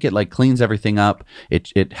 So I think it like cleans everything up.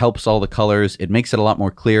 It helps all the colors. It makes it a lot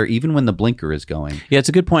more clear, even when the blinker is going. Yeah, it's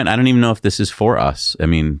a good point. I don't even know if this is for us. I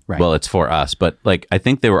mean, well, it's for us, but like I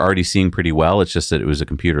think they were already seeing pretty well. It's just that it was a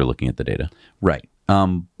computer looking at the data. Right.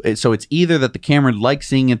 So it's either that the camera likes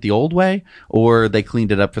seeing it the old way or they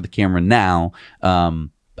cleaned it up for the camera now.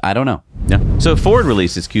 I don't know. Yeah. So Ford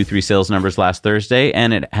released its Q3 sales numbers last Thursday,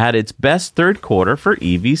 and it had its best third quarter for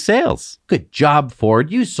EV sales. Good job,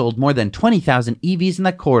 Ford. You sold more than 20,000 EVs in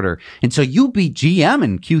that quarter, and so you beat GM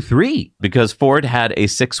in Q3. Because Ford had a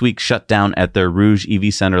 6-week shutdown at their Rouge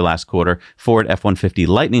EV Center last quarter, Ford F-150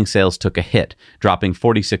 Lightning sales took a hit, dropping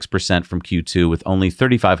 46% from Q2 with only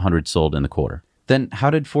 3,500 sold in the quarter. Then how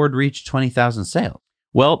did Ford reach 20,000 sales?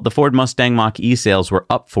 Well, the Ford Mustang Mach-E sales were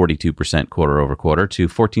up 42% quarter over quarter to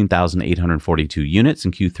 14,842 units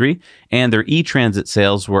in Q3, and their E-Transit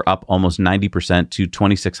sales were up almost 90% to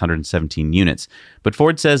 2,617 units. But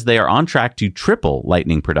Ford says they are on track to triple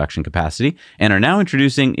Lightning production capacity and are now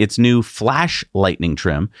introducing its new Flash Lightning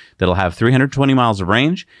trim that'll have 320 miles of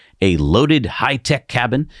range, a loaded high-tech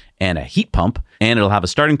cabin, and a heat pump, and it'll have a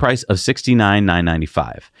starting price of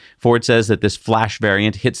 $69,995. Ford says that this Flash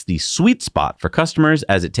variant hits the sweet spot for customers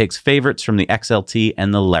as it takes favorites from the XLT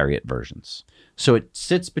and the Lariat versions. So it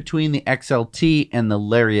sits between the XLT and the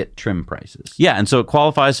Lariat trim prices. Yeah, and so it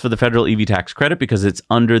qualifies for the federal EV tax credit because it's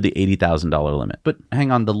under the $80,000 limit. But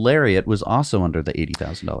hang on, the Lariat was also under the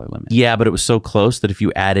 $80,000 limit. Yeah, but it was so close that if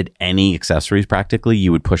you added any accessories practically,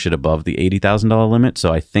 you would push it above the $80,000 limit.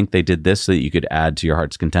 So I think they did this so that you could add to your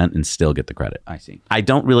heart's content and still get the credit. I see. I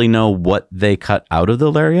don't really know what they cut out of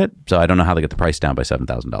the Lariat, so I don't know how they get the price down by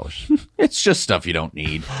 $7,000. It's just stuff you don't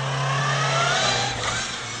need.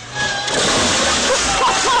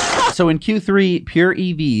 So in Q3, pure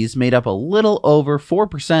EVs made up a little over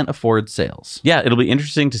 4% of Ford's sales. Yeah, it'll be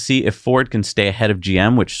interesting to see if Ford can stay ahead of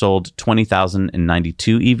GM, which sold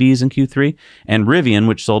 20,092 EVs in Q3, and Rivian,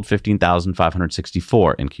 which sold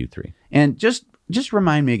 15,564 in Q3. And just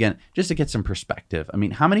remind me again, just to get some perspective. I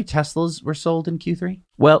mean, how many Teslas were sold in Q3?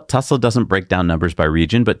 Well, Tesla doesn't break down numbers by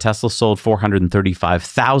region, but Tesla sold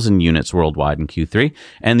 435,000 units worldwide in Q3,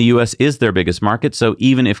 and the U.S. is their biggest market, so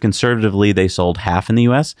even if conservatively they sold half in the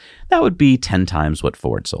U.S., that would be 10 times what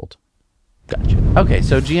Ford sold. Gotcha. Okay,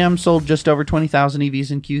 so GM sold just over 20,000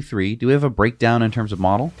 EVs in Q3. Do we have a breakdown in terms of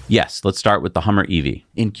model? Yes, let's start with the Hummer EV.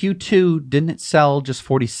 In Q2, didn't it sell just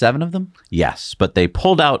 47 of them? Yes, but they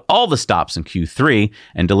pulled out all the stops in Q3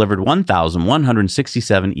 and delivered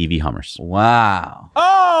 1,167 EV Hummers. Wow.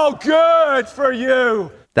 Oh, good for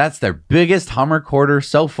you. That's their biggest Hummer quarter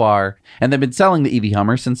so far, and they've been selling the EV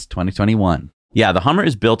Hummer since 2021. Yeah, the Hummer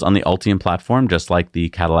is built on the Ultium platform, just like the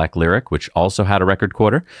Cadillac Lyriq, which also had a record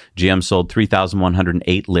quarter. GM sold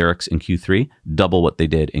 3,108 Lyriqs in Q3, double what they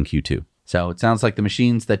did in Q2. So it sounds like the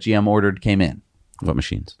machines that GM ordered came in. What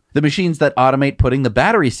machines? The machines that automate putting the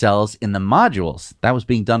battery cells in the modules. That was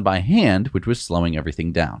being done by hand, which was slowing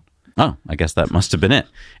everything down. Oh, I guess that must have been it.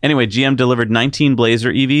 Anyway, GM delivered 19 Blazer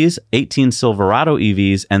EVs, 18 Silverado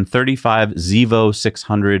EVs, and 35 Zevo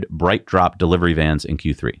 600 Bright Drop delivery vans in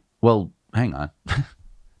Q3. Well, hang on.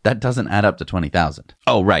 That doesn't add up to 20,000.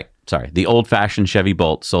 Oh, right. Sorry. The old-fashioned Chevy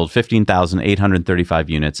Bolt sold 15,835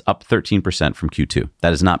 units, up 13% from Q2.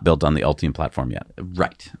 That is not built on the Ultium platform yet.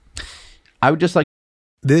 Right. I would just like...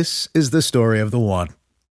 This is the story of the one.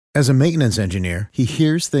 As a maintenance engineer, he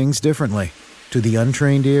hears things differently. To the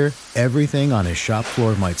untrained ear, everything on his shop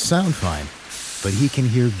floor might sound fine, but he can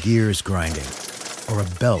hear gears grinding or a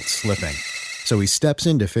belt slipping. So he steps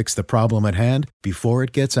in to fix the problem at hand before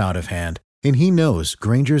it gets out of hand. And he knows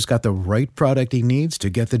Grainger's got the right product he needs to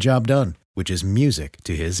get the job done, which is music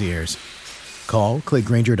to his ears. Call, click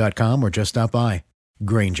Grainger.com, or just stop by.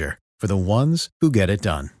 Grainger, for the ones who get it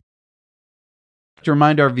done. To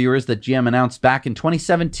remind our viewers that GM announced back in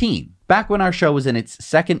 2017, back when our show was in its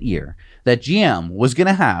second year, that GM was going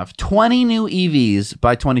to have 20 new EVs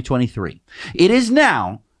by 2023. It is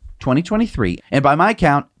now 2023, and by my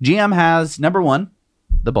count, GM has, number one,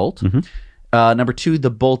 the Bolt. Number two,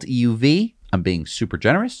 the Bolt EUV. I'm being super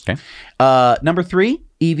generous. Okay. Number three,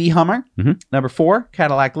 EV Hummer. Number four,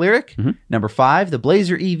 Cadillac Lyriq. Number five, the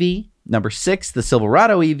Blazer EV. Number six, the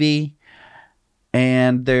Silverado EV.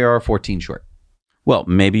 And they are 14 short. Well,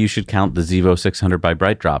 maybe you should count the Zevo 600 by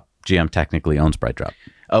Bright Drop. GM technically owns Bright Drop.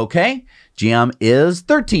 Okay, GM is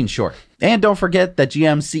 13 short. And don't forget that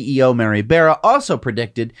GM CEO Mary Barra also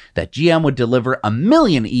predicted that GM would deliver 1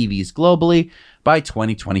 million EVs globally by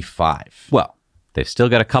 2025. Well, they've still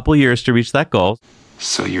got a couple years to reach that goal.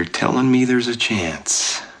 So you're telling me there's a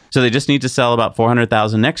chance? So they just need to sell about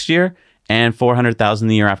 400,000 next year and 400,000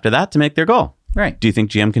 the year after that to make their goal. Right. Do you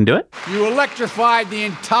think GM can do it? You electrified the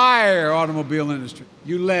entire automobile industry.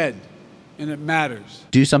 You led, and it matters.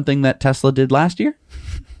 Do something that Tesla did last year?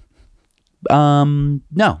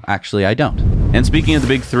 No, actually, I don't. And speaking of the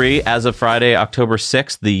big three, as of Friday, October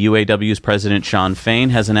 6th, the UAW's president, Sean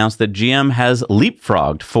Fain, has announced that GM has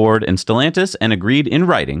leapfrogged Ford and Stellantis and agreed in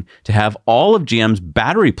writing to have all of GM's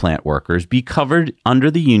battery plant workers be covered under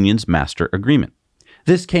the union's master agreement.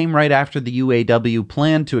 This came right after the UAW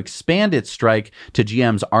planned to expand its strike to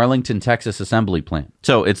GM's Arlington, Texas assembly plant.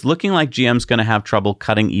 So it's looking like GM's going to have trouble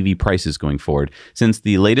cutting EV prices going forward, since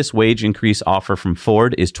the latest wage increase offer from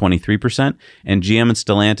Ford is 23%, and GM and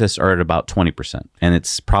Stellantis are at about 20%, and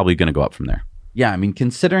it's probably going to go up from there. Yeah, I mean,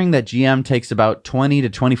 considering that GM takes about 20 to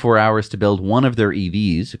 24 hours to build one of their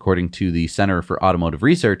EVs, according to the Center for Automotive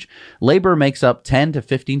Research, labor makes up 10 to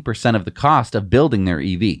 15% of the cost of building their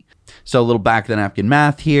EV. So a little back-of-the-napkin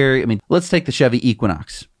math here. I mean, let's take the Chevy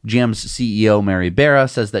Equinox. GM's CEO, Mary Barra,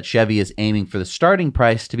 says that Chevy is aiming for the starting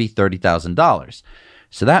price to be $30,000.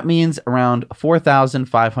 So that means around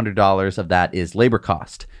 $4,500 of that is labor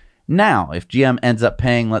cost. Now, if GM ends up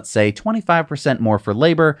paying, let's say, 25% more for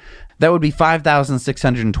labor, that would be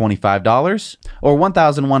 $5,625 or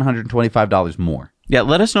 $1,125 more. Yeah,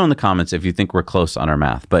 let us know in the comments if you think we're close on our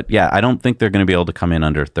math. But yeah, I don't think they're going to be able to come in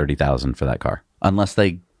under $30,000 for that car. Unless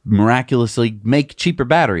they miraculously make cheaper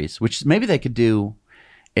batteries, which maybe they could do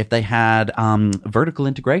if they had vertical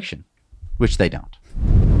integration, which they don't.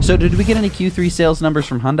 So did we get any Q3 sales numbers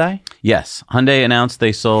from Hyundai? Yes. Hyundai announced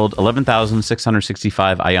they sold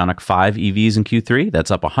 11,665 Ioniq 5 EVs in Q3. That's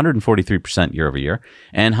up 143% year over year.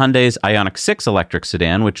 And Hyundai's Ioniq 6 electric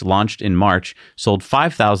sedan, which launched in March, sold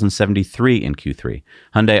 5,073 in Q3.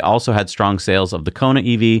 Hyundai also had strong sales of the Kona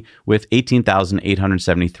EV with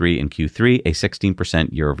 18,873 in Q3, a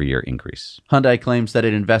 16% year over year increase. Hyundai claims that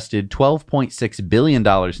it invested $12.6 billion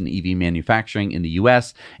in EV manufacturing in the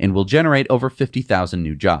U.S. and will generate over 50,000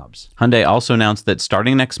 new jobs. Hyundai also announced that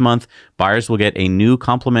starting next month, buyers will get a new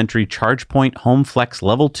complimentary ChargePoint HomeFlex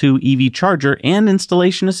Level 2 EV charger and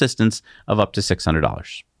installation assistance of up to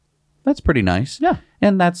 $600. That's pretty nice. Yeah.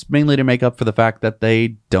 And that's mainly to make up for the fact that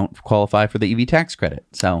they don't qualify for the EV tax credit.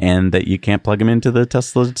 So, and that you can't plug them into the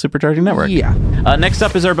Tesla supercharging network. Yeah. Next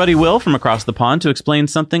up is our buddy Will from across the pond to explain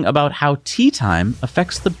something about how tea time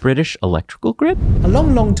affects the British electrical grid. A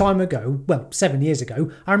long time ago, well, 7 years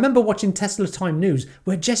ago, I remember watching Tesla Time News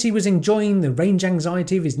where Jesse was enjoying the range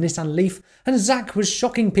anxiety of his Nissan Leaf and Zach was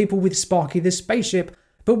shocking people with Sparky the spaceship.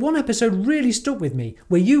 But one episode really stuck with me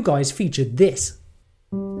where you guys featured this.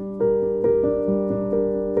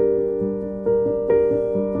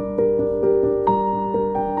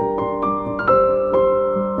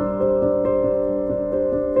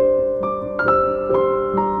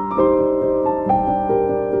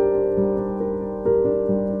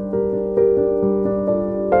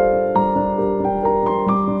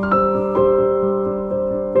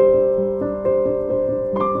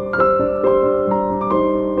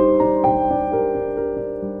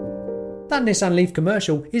 That Nissan Leaf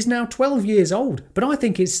commercial is now 12 years old, but I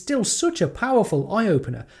think it's still such a powerful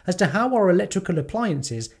eye-opener as to how our electrical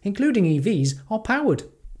appliances, including EVs, are powered.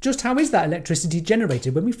 Just how is that electricity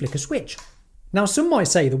generated when we flick a switch? Now, some might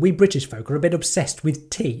say that we British folk are a bit obsessed with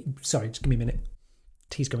tea. Sorry, just give me a minute.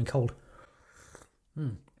 Tea's going cold.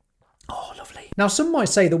 Oh, lovely. Now, some might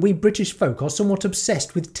say that we British folk are somewhat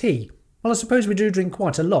obsessed with tea. Well, I suppose we do drink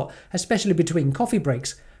quite a lot, especially between coffee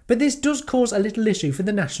breaks. But this does cause a little issue for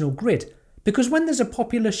the national grid. Because when there's a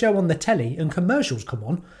popular show on the telly and commercials come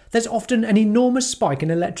on, there's often an enormous spike in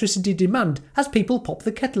electricity demand as people pop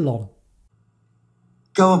the kettle on.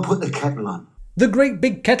 Go and put the kettle on. The great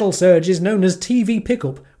big kettle surge is known as TV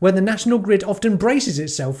pickup, where the national grid often braces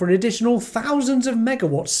itself for an additional thousands of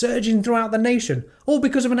megawatts surging throughout the nation, all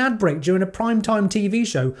because of an ad break during a primetime TV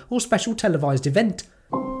show or special televised event.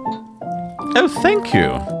 Oh, thank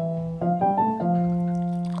you.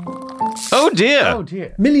 Oh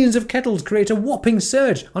dear. Millions of kettles create a whopping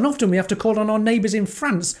surge, and often we have to call on our neighbours in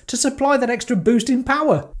France to supply that extra boost in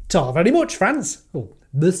power. Ta very much, France. Oh,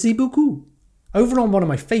 merci beaucoup. Over on one of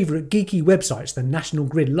my favourite geeky websites, the National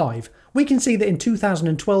Grid Live, we can see that in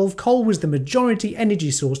 2012 coal was the majority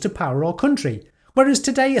energy source to power our country, whereas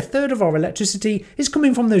today a third of our electricity is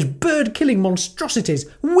coming from those bird-killing monstrosities,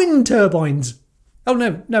 wind turbines. Oh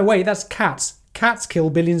no, wait, that's cats. Cats kill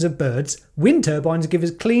billions of birds. Wind turbines give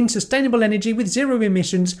us clean, sustainable energy with zero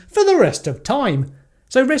emissions for the rest of time.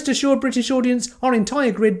 So rest assured, British audience, our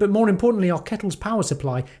entire grid, but more importantly our kettle's power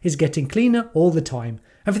supply, is getting cleaner all the time.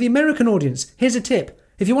 And for the American audience, here's a tip.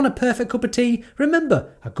 If you want a perfect cup of tea,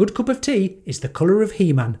 remember, a good cup of tea is the colour of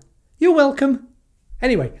He-Man. You're welcome.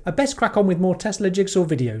 Anyway, I best crack on with more Tesla Jigsaw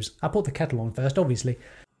videos. I'll put the kettle on first, obviously.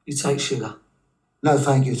 You take sugar? No,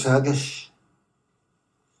 thank you, Turkish.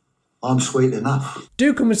 I'm sweet enough.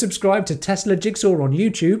 Do come and subscribe to Tesla Jigsaw on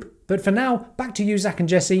YouTube. But for now, back to you, Zach and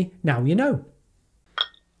Jesse. Now you know.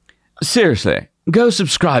 Seriously, go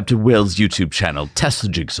subscribe to Will's YouTube channel, Tesla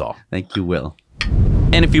Jigsaw. Thank you, Will.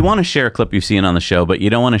 And if you want to share a clip you've seen on the show, but you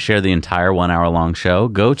don't want to share the entire 1 hour long show,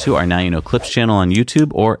 go to our Now You Know Clips channel on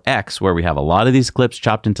YouTube or X, where we have a lot of these clips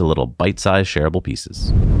chopped into little bite-sized shareable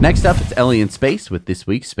pieces. Next up, it's Ellie in Space with this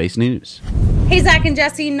week's Space News. Hey, Zach and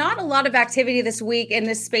Jesse, not a lot of activity this week in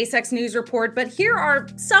this SpaceX news report, but here are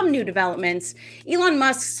some new developments. Elon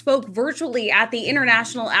Musk spoke virtually at the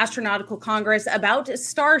International Astronautical Congress about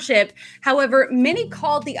Starship. However, many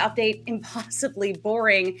called the update impossibly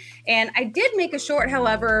boring. And I did make a short,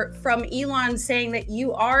 however, from Elon saying that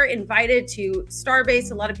you are invited to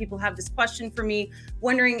Starbase. A lot of people have this question for me,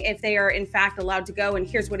 wondering if they are in fact allowed to go. And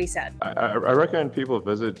here's what he said. I recommend people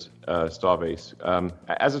visit Starbase.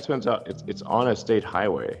 As it turns out, it's on a state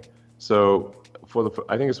highway. So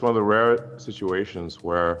I think it's one of the rare situations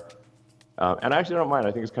where, and I actually don't mind,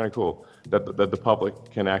 I think it's kind of cool that the public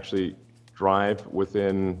can actually drive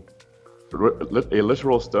within a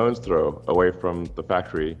literal stone's throw away from the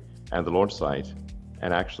factory and the launch site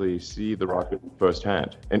and actually see the rocket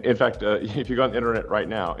firsthand. And in fact, if you go on the internet right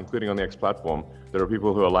now, including on the X platform, there are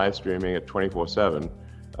people who are live streaming it 24/7,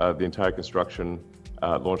 the entire construction,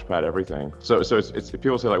 launch pad, everything. So it's if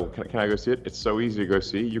people say like, well, can I go see it? It's so easy to go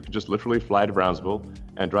see. You can just literally fly to Brownsville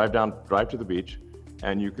and drive to the beach,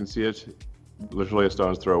 and you can see it literally a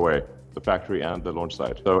stone's throw away, the factory and the launch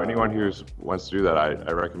site. So anyone who wants to do that,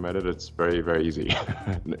 I recommend it. It's very, very easy.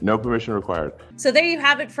 No permission required. So there you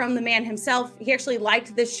have it from the man himself. He actually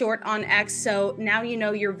liked this short on X. So now you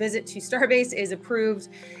know your visit to Starbase is approved.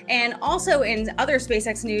 And also in other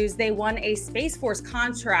SpaceX news, they won a Space Force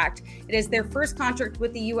contract. It is their first contract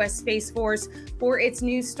with the U.S. Space Force for its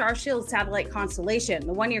new Starshield satellite constellation.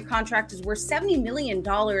 The one-year contract is worth $70 million,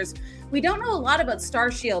 We don't know a lot about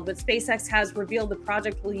Starshield, but SpaceX has revealed the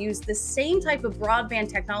project will use the same type of broadband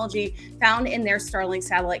technology found in their Starlink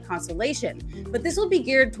satellite constellation. But this will be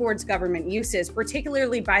geared towards government uses,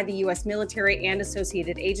 particularly by the U.S. military and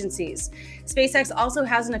associated agencies. SpaceX also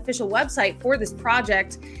has an official website for this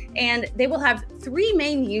project, and they will have three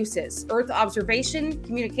main uses: Earth observation,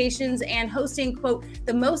 communications, and hosting, quote,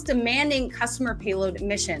 the most demanding customer payload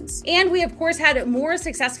missions. And we, of course, had more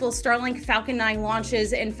successful Starlink Falcon 9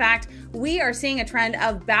 launches. In fact, we are seeing a trend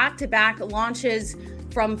of back-to-back launches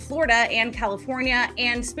from Florida and California,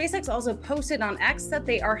 and SpaceX also posted on X that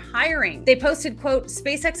they are hiring. They posted, quote,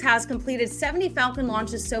 SpaceX has completed 70 Falcon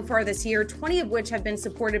launches so far this year, 20 of which have been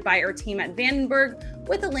supported by our team at Vandenberg,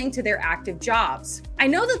 with a link to their active jobs. I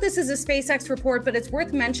know that this is a SpaceX report, but it's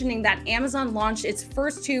worth mentioning that Amazon launched its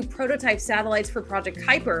first 2 prototype satellites for Project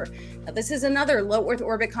Kuiper. Now, this is another low Earth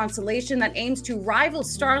orbit constellation that aims to rival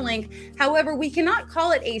Starlink. However, we cannot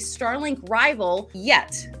call it a Starlink rival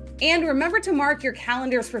yet. And remember to mark your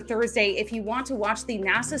calendars for Thursday if you want to watch the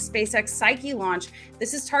NASA SpaceX Psyche launch.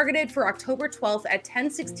 This is targeted for October 12th at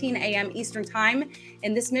 10:16 a.m. Eastern Time,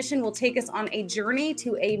 and this mission will take us on a journey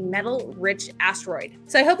to a metal-rich asteroid.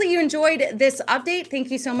 So I hope that you enjoyed this update.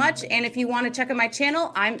 Thank you so much. And if you want to check out my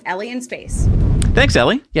channel, I'm Ellie in Space. Thanks,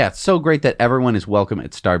 Ellie. Yeah, it's so great that everyone is welcome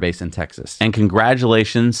at Starbase in Texas. And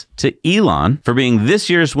congratulations to Elon for being this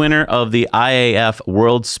year's winner of the IAF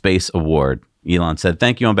World Space Award. Elon said,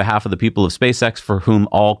 "Thank you on behalf of the people of SpaceX, for whom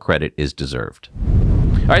all credit is deserved."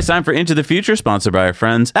 All right, it's time for Into the Future, sponsored by our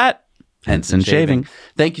friends at Henson Shaving.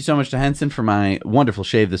 Thank you so much to Henson for my wonderful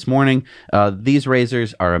shave this morning. These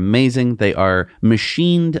razors are amazing. They are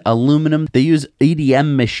machined aluminum. They use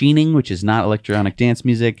EDM machining, which is not electronic dance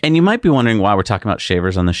music. And you might be wondering why we're talking about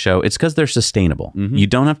shavers on the show. It's because they're sustainable. You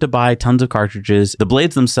don't have to buy tons of cartridges. The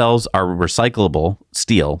blades themselves are recyclable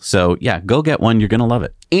steel. So yeah, go get one. You're going to love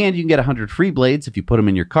it. And you can get 100 free blades if you put them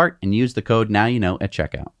in your cart and use the code NOWYOUKNOW at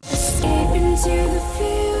checkout.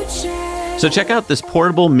 So check out this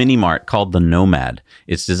portable mini mart called the Nomad.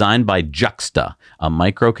 It's designed by Juxta, a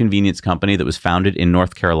micro-convenience company that was founded in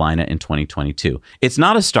North Carolina in 2022. It's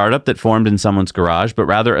not a startup that formed in someone's garage, but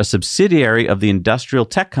rather a subsidiary of the industrial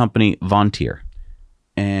tech company Vontier.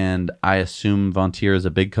 And I assume Vontier is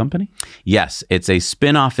a big company? Yes, it's a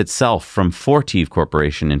spin-off itself from Fortive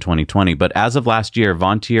Corporation in 2020. But as of last year,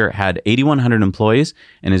 Vontier had 8,100 employees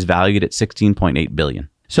and is valued at $16.8 billion.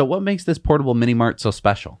 So what makes this portable mini mart so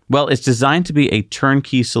special? Well, it's designed to be a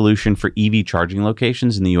turnkey solution for EV charging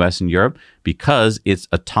locations in the US and Europe because it's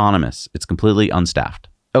autonomous. It's completely unstaffed.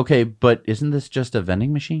 Okay, but isn't this just a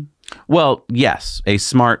vending machine? Well, yes, a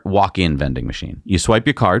smart walk-in vending machine. You swipe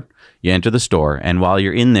your card, you enter the store, and while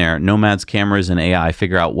you're in there, Nomad's cameras and AI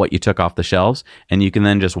figure out what you took off the shelves, and you can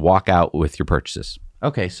then just walk out with your purchases.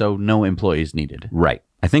 Okay, so no employees needed. Right.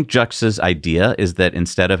 I think Juxta's idea is that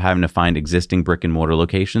instead of having to find existing brick and mortar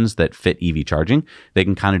locations that fit EV charging, they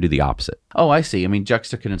can kind of do the opposite. Oh, I see. I mean,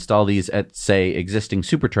 Juxta can install these at, say, existing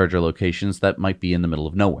supercharger locations that might be in the middle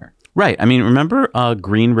of nowhere. Right. I mean, remember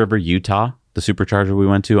Green River, Utah, the supercharger we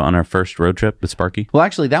went to on our first road trip with Sparky? Well,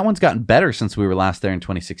 actually, that one's gotten better since we were last there in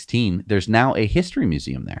 2016. There's now a history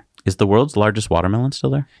museum there. Is the world's largest watermelon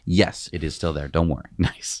still there? Yes, it is still there. Don't worry.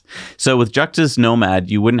 Nice. So with Juxta's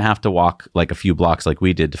Nomad, you wouldn't have to walk like a few blocks like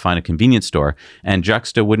we did to find a convenience store. And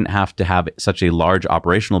Juxta wouldn't have to have such a large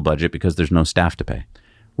operational budget because there's no staff to pay.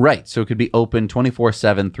 Right. So it could be open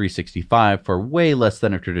 24/7, 365 for way less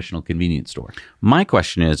than a traditional convenience store. My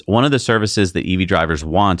question is, one of the services that EV drivers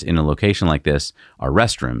want in a location like this are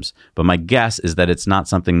restrooms. But my guess is that it's not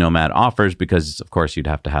something Nomad offers because, of course, you'd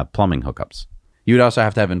have to have plumbing hookups. You would also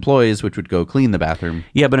have to have employees, which would go clean the bathroom.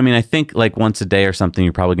 Yeah, but I mean, I think like once a day or something,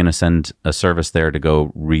 you're probably going to send a service there to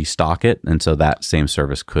go restock it. And so that same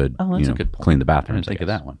service could a good point. Clean the bathroom. I didn't think of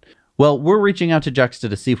that one. Well, we're reaching out to Juxta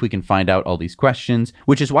to see if we can find out all these questions,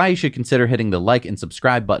 which is why you should consider hitting the like and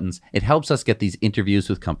subscribe buttons. It helps us get these interviews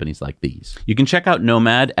with companies like these. You can check out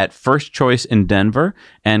Nomad at First Choice in Denver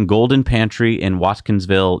and Golden Pantry in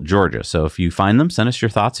Watkinsville, Georgia. So if you find them, send us your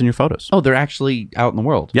thoughts and your photos. Oh, they're actually out in the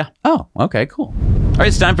world? Yeah. Oh, okay, cool. All right,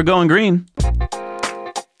 it's time for Going Green.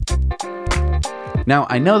 Now,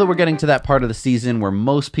 I know that we're getting to that part of the season where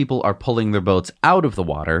most people are pulling their boats out of the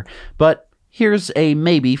water, but here's a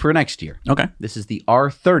maybe for next year. Okay. This is the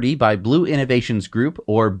R30 by Blue Innovations Group,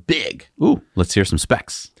 or BIG. Ooh, let's hear some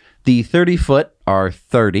specs. The 30-foot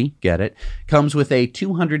R30, get it, comes with a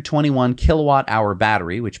 221 kilowatt-hour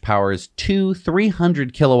battery, which powers two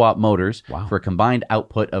 300-kilowatt motors for a combined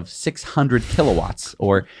output of 600 kilowatts,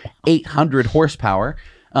 or 800 horsepower.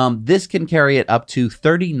 This can carry it up to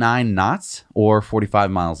 39 knots, or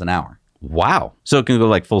 45 miles an hour. Wow. So it can go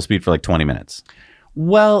like full speed for like 20 minutes.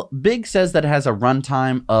 Well, Big says that it has a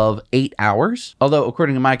runtime of 8 hours, although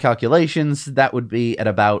according to my calculations, that would be at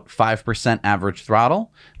about 5% average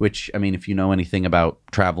throttle, which, I mean, if you know anything about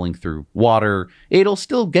traveling through water, it'll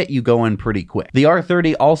still get you going pretty quick. The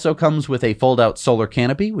R30 also comes with a fold-out solar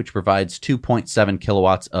canopy, which provides 2.7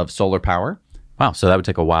 kilowatts of solar power. Wow, so that would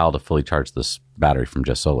take a while to fully charge this battery from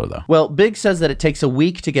just solar, though. Well, Big says that it takes a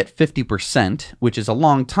week to get 50%, which is a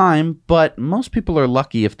long time, but most people are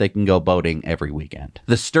lucky if they can go boating every weekend.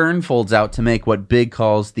 The stern folds out to make what Big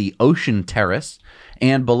calls the ocean terrace,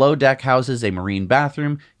 and below deck houses a marine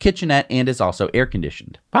bathroom, kitchenette, and is also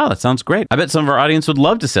air-conditioned. Wow, that sounds great. I bet some of our audience would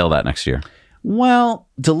love to sail that next year. Well,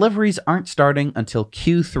 deliveries aren't starting until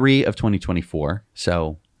Q3 of 2024,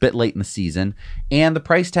 so bit late in the season, and the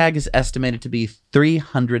price tag is estimated to be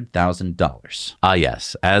 $300,000. Ah,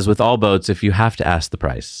 yes. As with all boats, if you have to ask the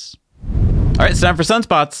price. All right, it's time for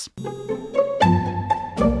Sunspots.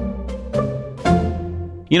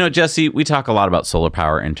 You know, Jesse, we talk a lot about solar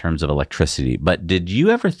power in terms of electricity, but did you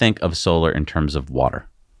ever think of solar in terms of water?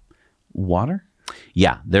 Water?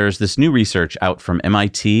 Yeah, there's this new research out from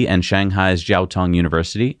MIT and Shanghai's Jiaotong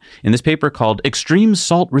University in this paper called Extreme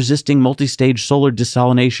Salt-Resisting Multistage Solar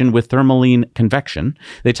Desalination with Thermaline Convection.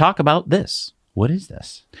 They talk about this. What is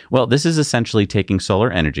this? Well, this is essentially taking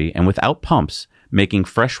solar energy and without pumps, making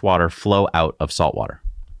fresh water flow out of salt water.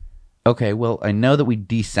 Okay, well, I know that we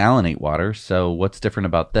desalinate water, so what's different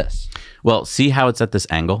about this? Well, see how it's at this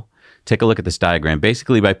angle? Take a look at this diagram.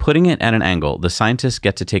 Basically, by putting it at an angle, the scientists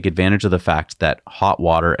get to take advantage of the fact that hot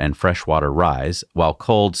water and fresh water rise, while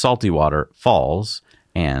cold, salty water falls,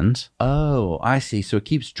 and... Oh, I see. So it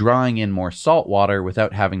keeps drawing in more salt water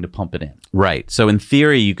without having to pump it in. Right. So in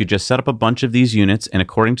theory, you could just set up a bunch of these units, and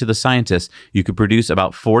according to the scientists, you could produce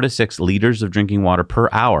about 4 to 6 liters of drinking water per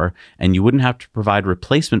hour, and you wouldn't have to provide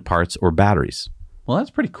replacement parts or batteries. Well, that's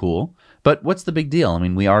pretty cool. But what's the big deal? I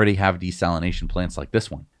mean, we already have desalination plants like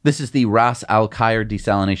this one. This is the Ras Al Khair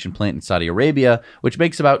desalination plant in Saudi Arabia, which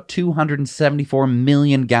makes about 274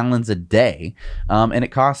 million gallons a day, and it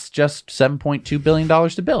costs just $7.2 billion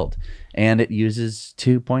to build. And it uses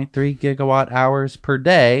 2.3 gigawatt hours per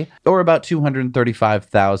day, or about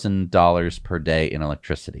 $235,000 per day in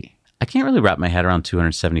electricity. I can't really wrap my head around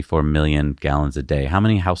 274 million gallons a day. How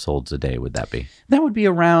many households a day would that be? That would be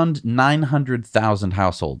around 900,000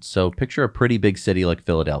 households. So picture a pretty big city like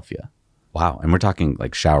Philadelphia. Wow. And we're talking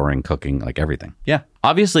like showering, cooking, like everything. Yeah.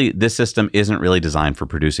 Obviously, this system isn't really designed for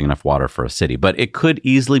producing enough water for a city, but it could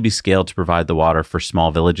easily be scaled to provide the water for small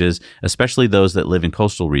villages, especially those that live in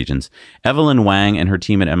coastal regions. Evelyn Wang and her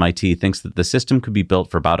team at MIT thinks that the system could be built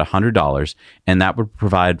for about $100, and that would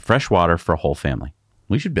provide fresh water for a whole family.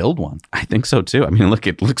 We should build one. I think so too. I mean, look,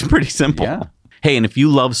 it looks pretty simple. Yeah. Hey, and if you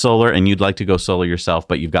love solar and you'd like to go solar yourself,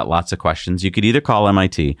 but you've got lots of questions, you could either call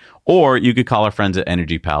MIT or you could call our friends at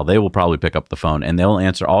Energy Pal. They will probably pick up the phone and they will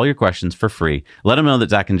answer all your questions for free. Let them know that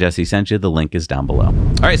Zach and Jesse sent you. The link is down below.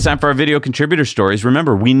 All right, it's time for our video contributor stories.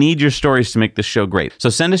 Remember, we need your stories to make this show great. So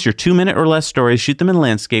send us your 2-minute or less stories, shoot them in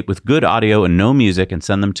landscape with good audio and no music, and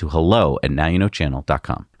send them to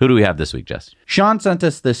hello@nowyouknowchannel.com. Who do we have this week, Jess? Sean sent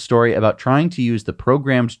us this story about trying to use the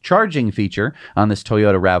programmed charging feature on this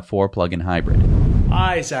Toyota RAV4 plug-in hybrid.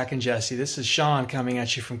 Hi, Zach and Jesse. This is Sean coming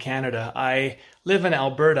at you from Canada. I live in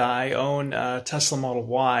Alberta. I own a Tesla Model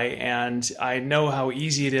Y, and I know how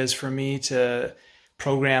easy it is for me to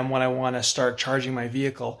program when I want to start charging my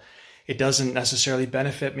vehicle. It doesn't necessarily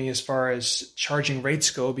benefit me as far as charging rates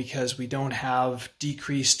go because we don't have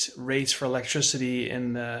decreased rates for electricity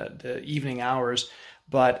in the evening hours.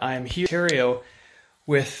 But I'm here in Ontario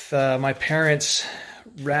with my parents'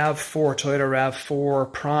 RAV4, Toyota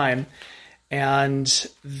RAV4 Prime, and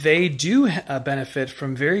they do benefit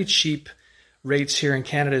from very cheap rates here in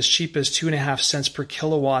Canada, as cheap as 2.5 cents per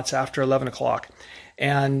kilowatts after 11 o'clock.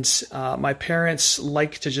 And my parents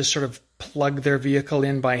like to just sort of plug their vehicle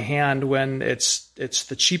in by hand when it's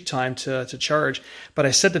the cheap time to charge. But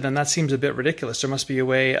I said to them, that seems a bit ridiculous. There must be a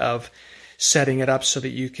way of setting it up so that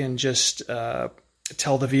you can just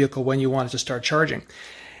tell the vehicle when you want it to start charging.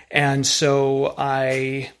 And so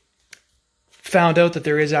I found out that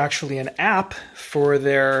there is actually an app for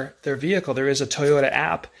their vehicle. There is a Toyota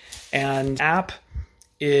app, and app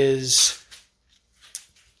is,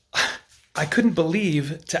 I couldn't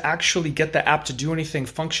believe to actually get the app to do anything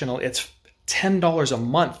functional. It's $10 a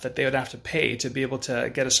month that they would have to pay to be able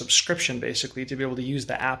to get a subscription, basically, to be able to use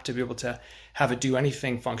the app, to be able to have it do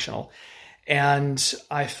anything functional. And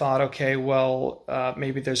I thought, okay, well,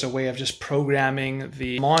 maybe there's a way of just programming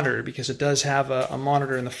the monitor, because it does have a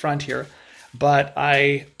monitor in the front here. But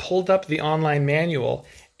I pulled up the online manual,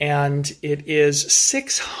 and it is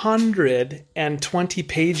 620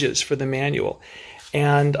 pages for the manual.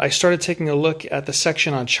 And I started taking a look at the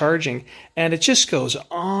section on charging, and it just goes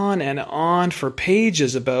on and on for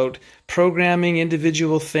pages about programming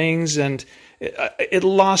individual things, and it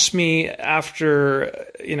lost me after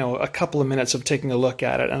a couple of minutes of taking a look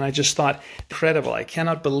at it. And I just thought, incredible. I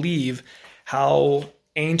cannot believe how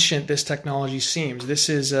ancient this technology seems. This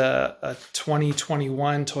is a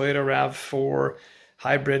 2021 Toyota RAV4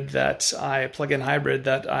 hybrid plug-in hybrid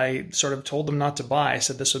that I sort of told them not to buy. I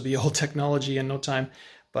said this would be old technology in no time.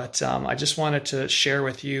 But I just wanted to share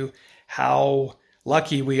with you how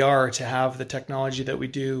lucky we are to have the technology that we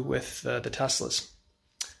do with the Teslas.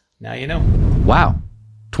 Now you know. Wow.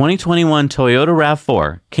 2021 Toyota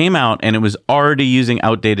RAV4 came out and it was already using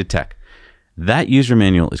outdated tech. That user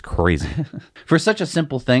manual is crazy. For such a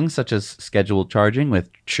simple thing, such as scheduled charging,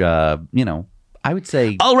 which, I would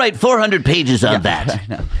say... I'll write 400 pages on that. I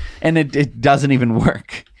know. And it doesn't even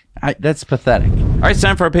work. That's pathetic. All right, it's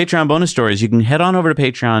time for our Patreon bonus stories. You can head on over to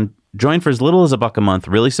Patreon, join for as little as $1 a month,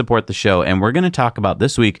 really support the show. And we're going to talk about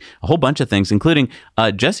this week a whole bunch of things, including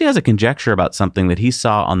Jesse has a conjecture about something that he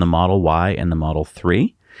saw on the Model Y and the Model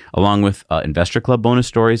 3, along with Investor Club bonus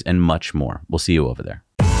stories and much more. We'll see you over there.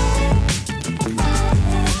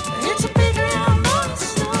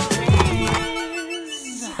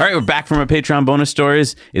 All right, we're back from our Patreon bonus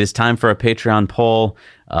stories. It is time for a Patreon poll.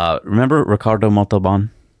 Remember Ricardo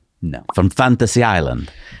Montalban? No. From Fantasy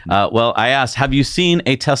Island. Well, I asked, have you seen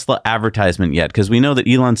a Tesla advertisement yet? Because we know that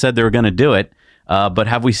Elon said they were going to do it, but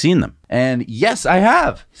have we seen them? And yes, I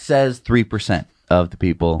have, says 3% of the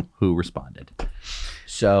people who responded.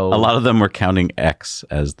 So a lot of them were counting X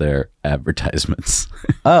as their advertisements.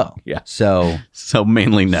 Oh, yeah. So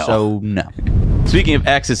mainly no. So no. Speaking of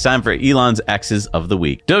X, it's time for Elon's X's of the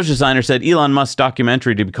week. Doge Designer said Elon Musk's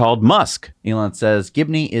documentary to be called Musk. Elon says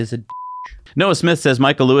Gibney is a Noah Smith says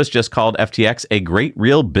Michael Lewis just called FTX a great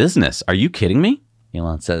real business. Are you kidding me?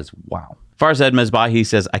 Elon says, wow. Farzad Mesbahi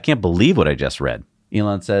says, I can't believe what I just read.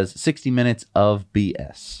 Elon says 60 minutes of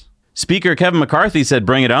BS. Speaker Kevin McCarthy said,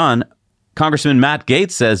 bring it on. Congressman Matt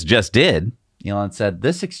Gaetz says, just did. Elon said,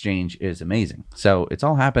 this exchange is amazing. So it's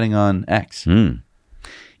all happening on X.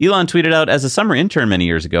 Elon tweeted out, as a summer intern many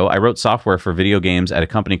years ago, I wrote software for video games at a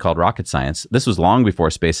company called Rocket Science. This was long before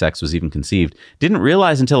SpaceX was even conceived. Didn't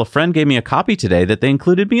realize until a friend gave me a copy today that they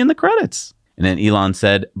included me in the credits. And then Elon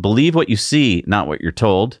said, believe what you see, not what you're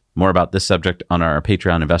told. More about this subject on our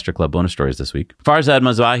Patreon Investor Club bonus stories this week. Farzad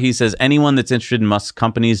Mazwahi says, anyone that's interested in Musk's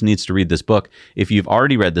companies needs to read this book. If you've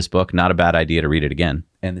already read this book, not a bad idea to read it again.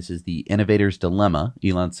 And this is The Innovator's Dilemma.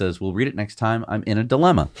 Elon says, we'll read it next time I'm in a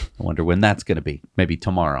dilemma. I wonder when that's going to be. Maybe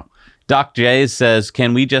tomorrow. Doc Jays says,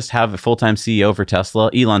 can we just have a full-time CEO for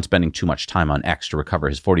Tesla? Elon's spending too much time on X to recover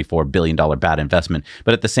his $44 billion bad investment.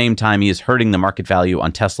 But at the same time, he is hurting the market value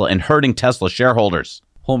on Tesla and hurting Tesla shareholders.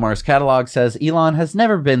 Holmar's catalog says Elon has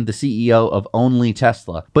never been the CEO of only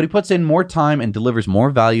Tesla, but he puts in more time and delivers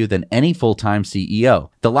more value than any full-time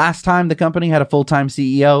CEO. The last time the company had a full-time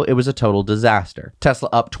CEO, it was a total disaster. Tesla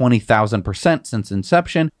up 20,000% since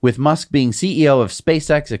inception, with Musk being CEO of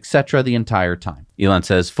SpaceX, etc. the entire time. Elon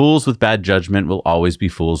says, fools with bad judgment will always be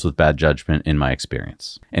fools with bad judgment in my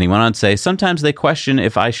experience. And he went on to say, sometimes they question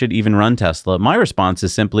if I should even run Tesla. My response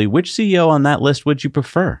is simply, which CEO on that list would you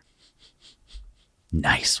prefer?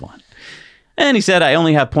 Nice one. And he said, I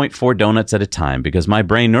only have 0.4 donuts at a time because my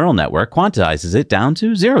brain neural network quantizes it down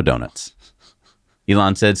to 0 donuts.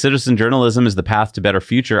 Elon said, citizen journalism is the path to better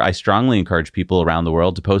future. I strongly encourage people around the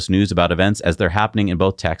world to post news about events as they're happening in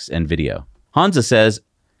both text and video. Hansa says,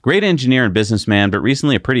 great engineer and businessman, but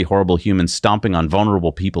recently a pretty horrible human stomping on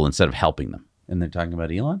vulnerable people instead of helping them. And they're talking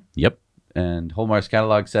about Elon? Yep. And Holmar's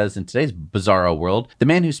catalog says, in today's bizarro world, the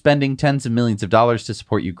man who's spending tens of millions of dollars to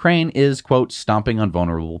support Ukraine is, quote, stomping on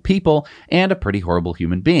vulnerable people and a pretty horrible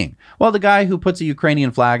human being, while the guy who puts a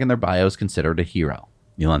Ukrainian flag in their bio is considered a hero.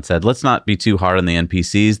 Elon said, let's not be too hard on the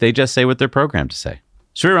NPCs. They just say what they're programmed to say.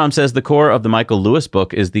 Sriram says the core of the Michael Lewis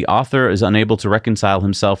book is the author is unable to reconcile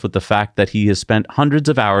himself with the fact that he has spent hundreds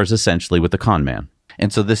of hours essentially with the con man.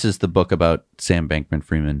 And so this is the book about Sam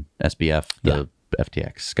Bankman-Fried, SBF, the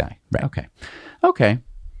FTX guy. Right. Okay.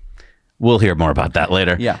 We'll hear more about that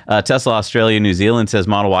later. Yeah. Tesla Australia, New Zealand says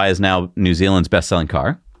Model Y is now New Zealand's best-selling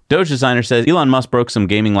car. Doge Designer says Elon Musk broke some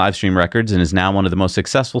gaming live stream records and is now one of the most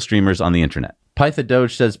successful streamers on the internet. Pytha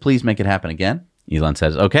Doge says, please make it happen again. Elon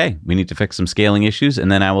says, okay, we need to fix some scaling issues,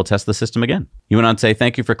 and then I will test the system again. He went on to say,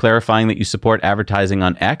 thank you for clarifying that you support advertising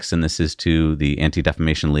on X, and this is to the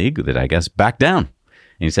Anti-Defamation League that I guess backed down.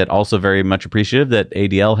 And he said, also very much appreciative that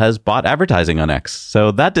ADL has bought advertising on X.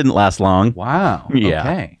 So that didn't last long. Wow. Yeah.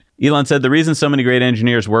 Okay. Elon said, the reason so many great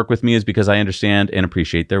engineers work with me is because I understand and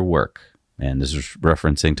appreciate their work. And this is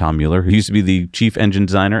referencing Tom Mueller, who used to be the chief engine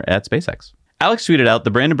designer at SpaceX. Alex tweeted out,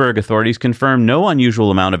 the Brandenburg authorities confirm no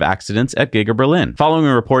unusual amount of accidents at Giga Berlin, following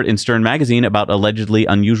a report in Stern magazine about allegedly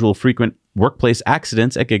unusual frequent workplace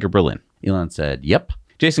accidents at Giga Berlin. Elon said, yep.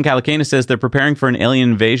 Jason Calacanis says they're preparing for an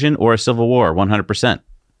alien invasion or a civil war, 100%.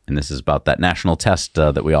 And this is about that national test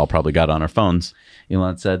that we all probably got on our phones.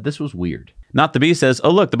 Elon said, this was weird. Not the Bee says,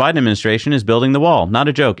 oh, look, the Biden administration is building the wall. Not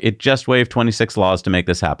a joke. It just waived 26 laws to make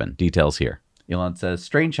this happen. Details here. Elon says,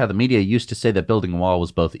 strange how the media used to say that building a wall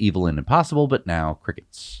was both evil and impossible, but now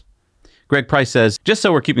crickets. Greg Price says, just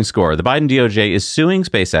so we're keeping score, the Biden DOJ is suing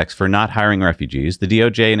SpaceX for not hiring refugees. The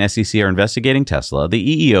DOJ and SEC are investigating Tesla.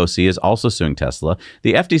 The EEOC is also suing Tesla.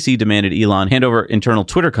 The FTC demanded Elon hand over internal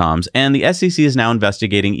Twitter comms, and the SEC is now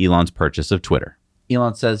investigating Elon's purchase of Twitter.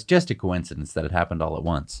 Elon says, just a coincidence that it happened all at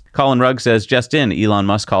once. Colin Rugg says, just in, Elon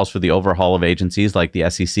Musk calls for the overhaul of agencies like the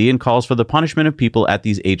SEC and calls for the punishment of people at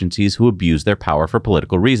these agencies who abuse their power for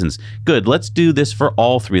political reasons. Good, let's do this for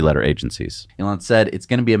all three-letter agencies. Elon said, it's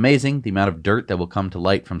going to be amazing. The amount of dirt that will come to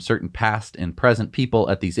light from certain past and present people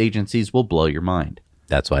at these agencies will blow your mind.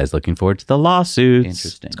 That's why he's looking forward to the lawsuits.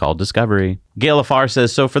 Interesting. It's called Discovery. Gail Afar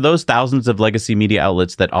says, so for those thousands of legacy media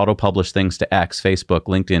outlets that auto-publish things to X, Facebook,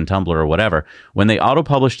 LinkedIn, Tumblr, or whatever, when they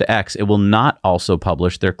auto-publish to X, it will not also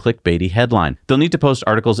publish their clickbaity headline. They'll need to post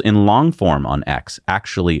articles in long form on X.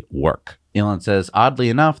 Actually work. Elon says, oddly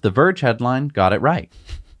enough, the Verge headline got it right.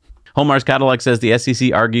 Homar's Cadillac says the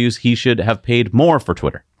SEC argues he should have paid more for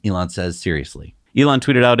Twitter. Elon says, seriously. Elon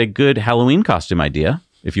tweeted out a good Halloween costume idea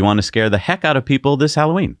if you want to scare the heck out of people this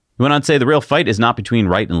Halloween. He went on to say the real fight is not between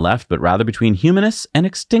right and left, but rather between humanists and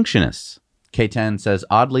extinctionists. K10 says,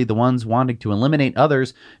 oddly, the ones wanting to eliminate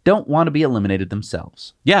others don't want to be eliminated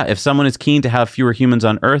themselves. Yeah, if someone is keen to have fewer humans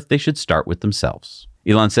on Earth, they should start with themselves.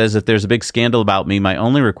 Elon says, if there's a big scandal about me, my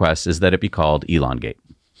only request is that it be called Elongate.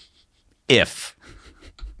 If.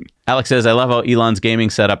 Alex says, I love how Elon's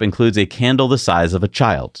gaming setup includes a candle the size of a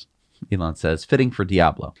child. Elon says, fitting for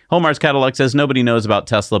Diablo. Homar's Cadillac says, nobody knows about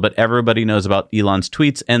Tesla, but everybody knows about Elon's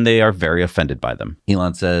tweets, and they are very offended by them.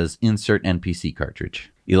 Elon says, insert NPC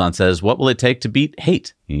cartridge. Elon says, what will it take to beat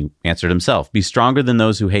hate? He answered himself, be stronger than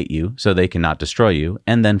those who hate you, so they cannot destroy you,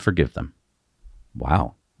 and then forgive them.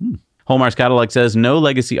 Wow. Homar's Cadillac says, no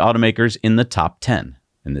legacy automakers in the top 10.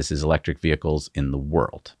 And this is electric vehicles in the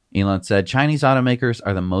world. Elon said, Chinese automakers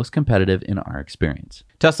are the most competitive in our experience.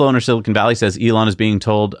 Tesla owner Silicon Valley says Elon is being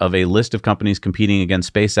told of a list of companies competing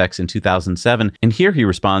against SpaceX in 2007. And here he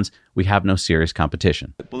responds, we have no serious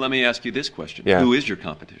competition. Well, let me ask you this question. Yeah. Who is your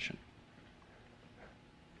competition?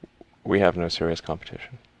 We have no serious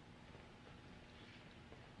competition.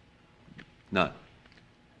 None.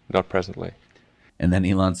 Not presently. And then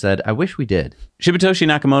Elon said, I wish we did. Shibatoshi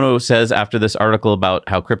Nakamoto says after this article about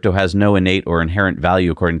how crypto has no innate or inherent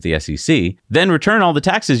value according to the SEC, then return all the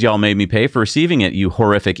taxes y'all made me pay for receiving it, you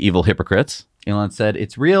horrific evil hypocrites. Elon said,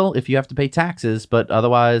 it's real if you have to pay taxes, but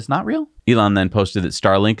otherwise not real. Elon then posted that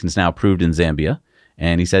Starlink is now approved in Zambia.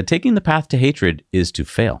 And he said, taking the path to hatred is to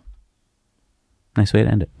fail. Nice way to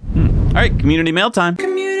end it. All right, community mail time.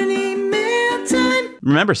 Community mail time.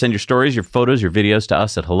 Remember, send your stories, your photos, your videos to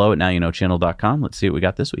us at hello@nowyouknowchannel.com. Let's see what we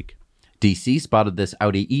got this week. DC spotted this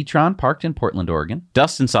Audi e-tron parked in Portland, Oregon.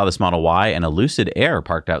 Dustin saw this Model Y and a Lucid Air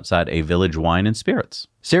parked outside a Village Wine and Spirits.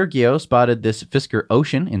 Sergio spotted this Fisker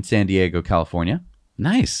Ocean in San Diego, California.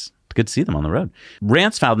 Nice. Good to see them on the road.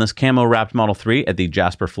 Rance found this camo-wrapped Model 3 at the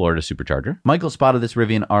Jasper, Florida Supercharger. Michael spotted this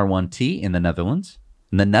Rivian R1T in the Netherlands.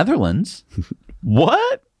 In the Netherlands?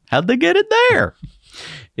 What? How'd they get it there?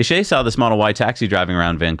 Ishay saw this Model Y taxi driving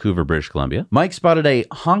around Vancouver, British Columbia. Mike spotted a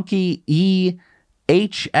honky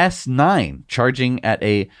EHS9 charging at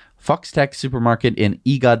a Foxtech supermarket in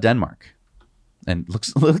Iga, Denmark. And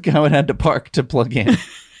look how it had to park to plug in.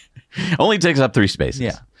 Only takes up 3 spaces.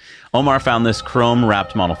 Yeah. Omar found this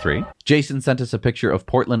chrome-wrapped Model 3. Jason sent us a picture of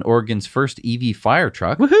Portland, Oregon's first EV fire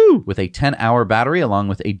truck. Woohoo! With a 10-hour battery along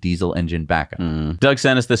with a diesel engine backup. Doug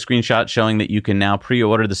sent us the screenshot showing that you can now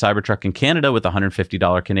pre-order the Cybertruck in Canada with a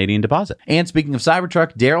 $150 Canadian deposit. And speaking of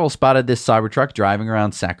Cybertruck, Daryl spotted this Cybertruck driving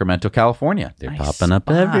around Sacramento, California. They're popping up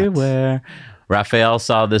everywhere. Raphael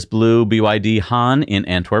saw this blue BYD Han in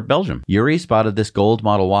Antwerp, Belgium. Yuri spotted this gold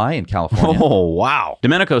Model Y in California. Oh, wow.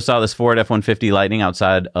 Domenico saw this Ford F-150 Lightning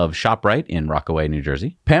outside of ShopRite in Rockaway, New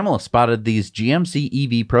Jersey. Pamela spotted these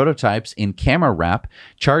GMC EV prototypes in camera wrap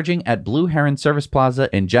charging at Blue Heron Service Plaza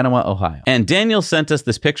in Genoa, Ohio. And Daniel sent us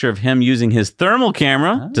this picture of him using his thermal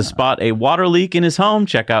camera to spot a water leak in his home.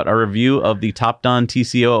 Check out our review of the Topdon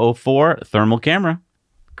TC004 thermal camera.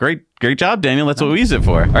 Great job, Daniel. That's what we use it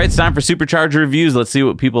for. All right, it's time for Supercharger reviews. Let's see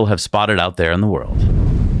what people have spotted out there in the world.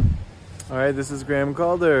 All right, this is Graham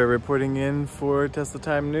Calder reporting in for Tesla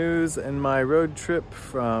Time News and my road trip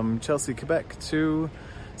from Chelsea, Quebec to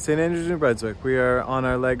St. Andrews, New Brunswick. We are on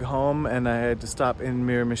our leg home and I had to stop in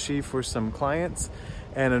Miramichi for some clients.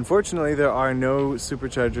 And unfortunately, there are no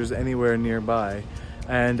superchargers anywhere nearby.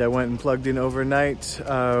 And I went and plugged in overnight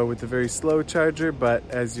with a very slow charger, but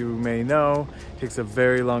as you may know, it takes a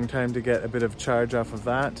very long time to get a bit of charge off of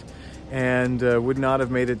that. And would not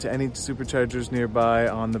have made it to any superchargers nearby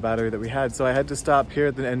on the battery that we had. So I had to stop here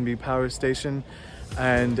at the NB power station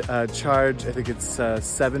and charge, I think it's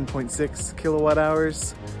 7.6 kilowatt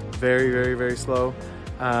hours. Very, very, very slow.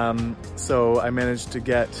 So I managed to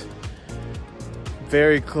get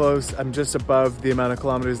very close. I'm just above the amount of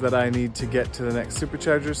kilometers that I need to get to the next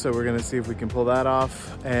supercharger. So we're gonna see if we can pull that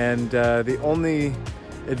off. And the only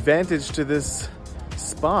advantage to this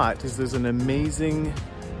spot is there's an amazing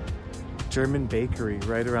German bakery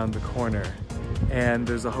right around the corner, and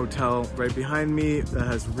there's a hotel right behind me that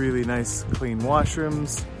has really nice clean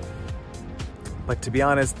washrooms. But to be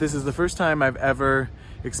honest, this is the first time I've ever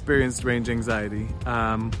experienced range anxiety.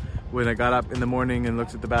 When I got up in the morning and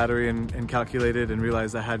looked at the battery and calculated and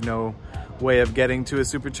realized I had no way of getting to a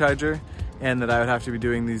supercharger and that I would have to be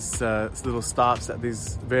doing these little stops at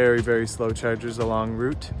these very, very slow chargers along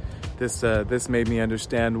route, this made me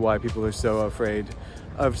understand why people are so afraid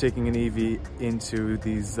of taking an EV into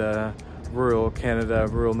these rural Canada,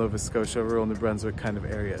 rural Nova Scotia, rural New Brunswick kind of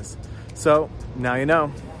areas. So now you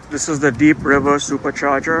know. This is the Deep River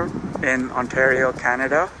Supercharger in Ontario,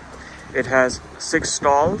 Canada. It has 6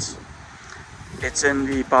 stalls. It's in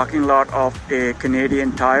the parking lot of a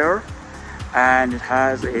Canadian Tire, and it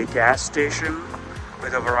has a gas station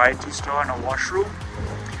with a variety store and a washroom.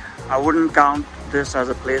 I wouldn't count this as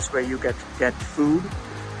a place where you get food,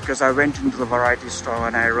 because I went into the variety store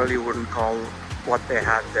and I really wouldn't call what they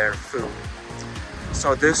had there food.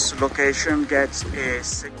 So this location gets a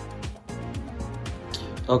 6.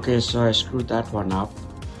 Okay, so I screwed that one up.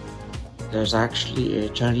 There's actually a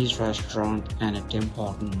Chinese restaurant and a Tim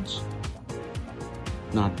Hortons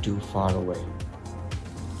not too far away.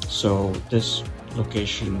 So this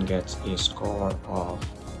location gets a score of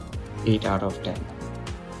 8 out of 10.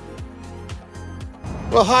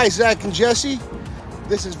 Well, hi, Zach and Jesse.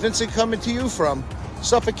 This is Vincent coming to you from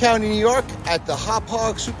Suffolk County, New York at the Hop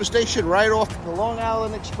Hog Superstation right off the Long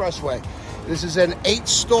Island Expressway. This is an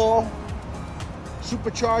 8-stall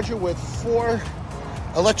supercharger with 4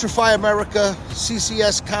 Electrify America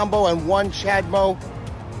CCS combo and 1 CHAdeMO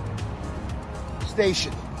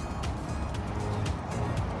station.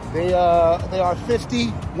 They are 50,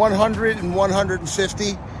 100, and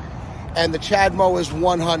 150, and the CHAdeMO is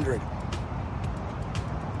 100.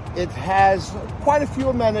 It has quite a few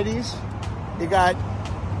amenities. You got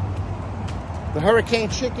the Hurricane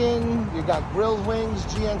Chicken, you got grilled wings,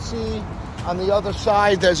 GNC. On the other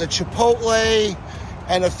side, there's a Chipotle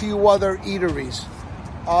and a few other eateries.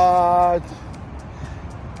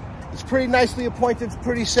 It's pretty nicely appointed, it's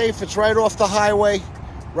pretty safe. It's right off the highway,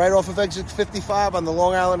 right off of exit 55 on the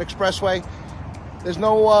Long Island Expressway. There's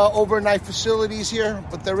no overnight facilities here,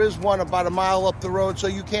 but there is one about a mile up the road, so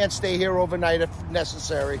you can stay here overnight if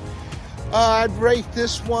necessary. I'd rate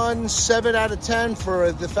this one 7 out of 10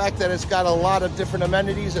 for the fact that it's got a lot of different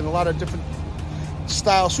amenities and a lot of different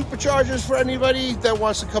style superchargers for anybody that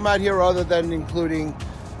wants to come out here other than including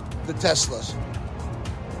the Teslas.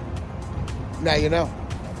 Now you know.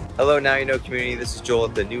 Hello, Now You Know community. This is Joel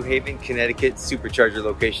at the New Haven, Connecticut supercharger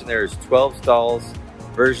location. There's 12 stalls,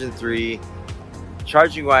 version 3.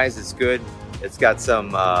 Charging wise, it's good. It's got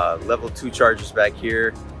some level 2 chargers back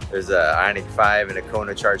here. There's a Ioniq 5 and a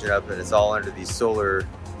Kona charging up, and it's all under these solar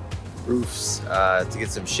roofs to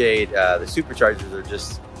get some shade. The superchargers are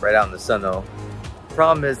just right out in the sun though.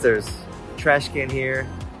 Problem is there's a trash can here,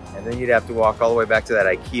 and then you'd have to walk all the way back to that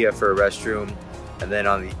IKEA for a restroom. And then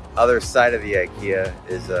on the other side of the IKEA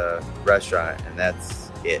is a restaurant, and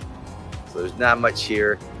that's it. So there's not much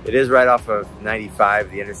here. It is right off of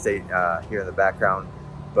 95, the interstate here in the background.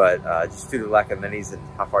 But just due to the lack of amenities and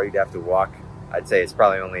how far you'd have to walk, I'd say it's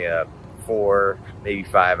probably only a 4, maybe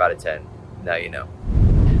 5 out of 10. Now you know.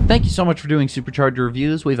 Thank you so much for doing Supercharger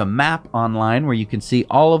reviews. We have a map online where you can see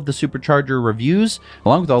all of the Supercharger reviews,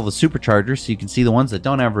 along with all the Superchargers, so you can see the ones that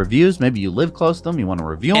don't have reviews. Maybe you live close to them, you want to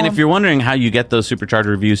review them. And if you're wondering how you get those Supercharger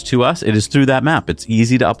reviews to us, it is through that map. It's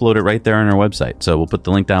easy to upload it right there on our website. So we'll put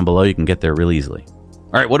the link down below. You can get there real easily.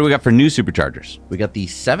 All right, what do we got for new Superchargers? We got the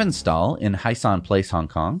 7-stall in Hysan Place, Hong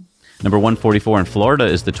Kong. Number 144 in Florida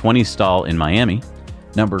is the 20-stall in Miami.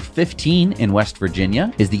 Number 15 in West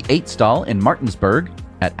Virginia is the 8-stall in Martinsburg.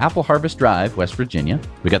 at Apple Harvest Drive, West Virginia.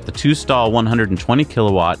 We got the 2-stall 120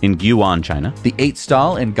 kilowatt in Guan, China. The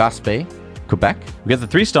 8-stall in Gaspé, Quebec. We got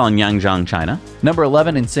the 3-stall in Yangjiang, China. Number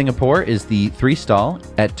 11 in Singapore is the 3-stall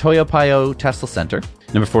at Toyopayo Tesla Center.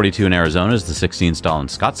 Number 42 in Arizona is the 16-stall in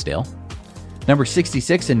Scottsdale. Number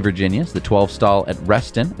 66 in Virginia is the 12-stall at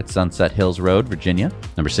Reston at Sunset Hills Road, Virginia.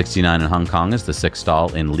 Number 69 in Hong Kong is the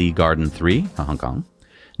 6-stall in Lee Garden 3, Hong Kong.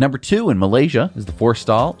 Number 2 in Malaysia is the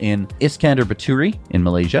 4-stall in Iskandar Baturi in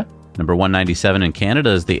Malaysia. Number 197 in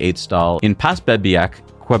Canada is the 8-stall in Passbebiac,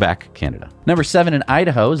 Quebec, Canada. Number 7 in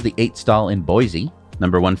Idaho is the 8-stall in Boise.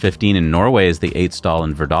 Number 115 in Norway is the 8-stall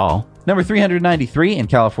in Verdal. Number 393 in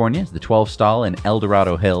California is the 12-stall in El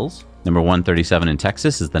Dorado Hills. Number 137 in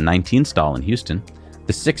Texas is the 19-stall in Houston.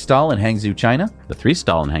 The 6-stall in Hangzhou, China. The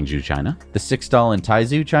 3-stall in Hangzhou, China. The 6-stall in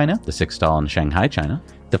Taizhou, China. The 6-stall in Shanghai, China.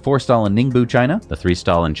 The 4-stall in Ningbo, China. The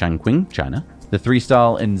 3-stall in Changqing, China. The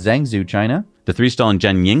 3-stall in Zhangzhou, China. The 3-stall in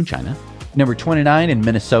Jianying, China. Number 29 in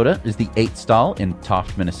Minnesota is the 8-stall in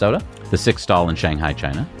Toft, Minnesota. The 6-stall in Shanghai,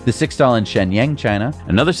 China. The 6-stall in Shenyang, China.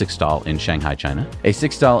 Another 6-stall in Shanghai, China. A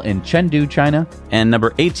 6-stall in Chengdu, China. And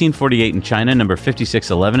number 1848 in China, number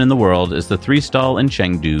 5611 in the world is the 3-stall in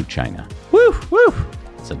Chengdu, China. Woo, woo.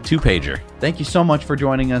 It's a 2-pager. Thank you so much for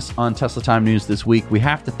joining us on Tesla Time News this week. We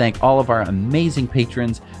have to thank all of our amazing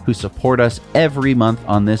patrons who support us every month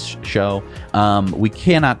on this show. We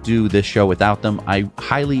cannot do this show without them. I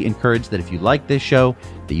highly encourage that if you like this show,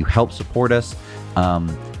 that you help support us.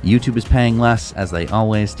 YouTube is paying less, as they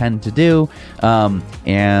always tend to do,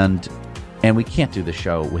 and we can't do the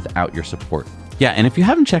show without your support. Yeah, and if you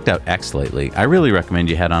haven't checked out X lately, I really recommend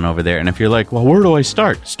you head on over there. And if you're like, well, where do I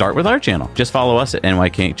start? Start with our channel. Just follow us at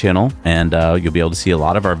NYK Channel, and you'll be able to see a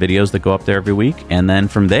lot of our videos that go up there every week. And then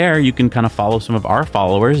from there, you can kind of follow some of our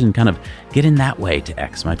followers and kind of get in that way to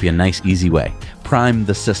X. Might be a nice, easy way. Prime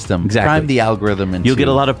the system. Exactly. Prime the algorithm. You'll get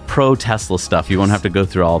a lot of pro-Tesla stuff. You won't have to go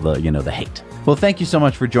through all the, the hate. Well, thank you so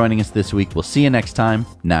much for joining us this week. We'll see you next time.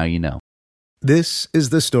 Now you know. This is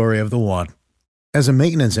the story of the one. As a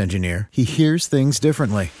maintenance engineer, he hears things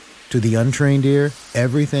differently. To the untrained ear,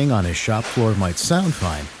 everything on his shop floor might sound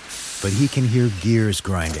fine, but he can hear gears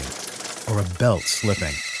grinding or a belt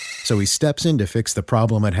slipping. So he steps in to fix the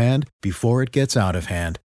problem at hand before it gets out of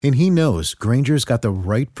hand. And he knows Grainger's got the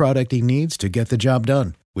right product he needs to get the job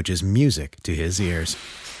done, which is music to his ears.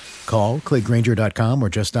 Call, click Grainger.com, or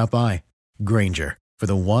just stop by. Grainger, for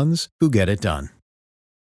the ones who get it done.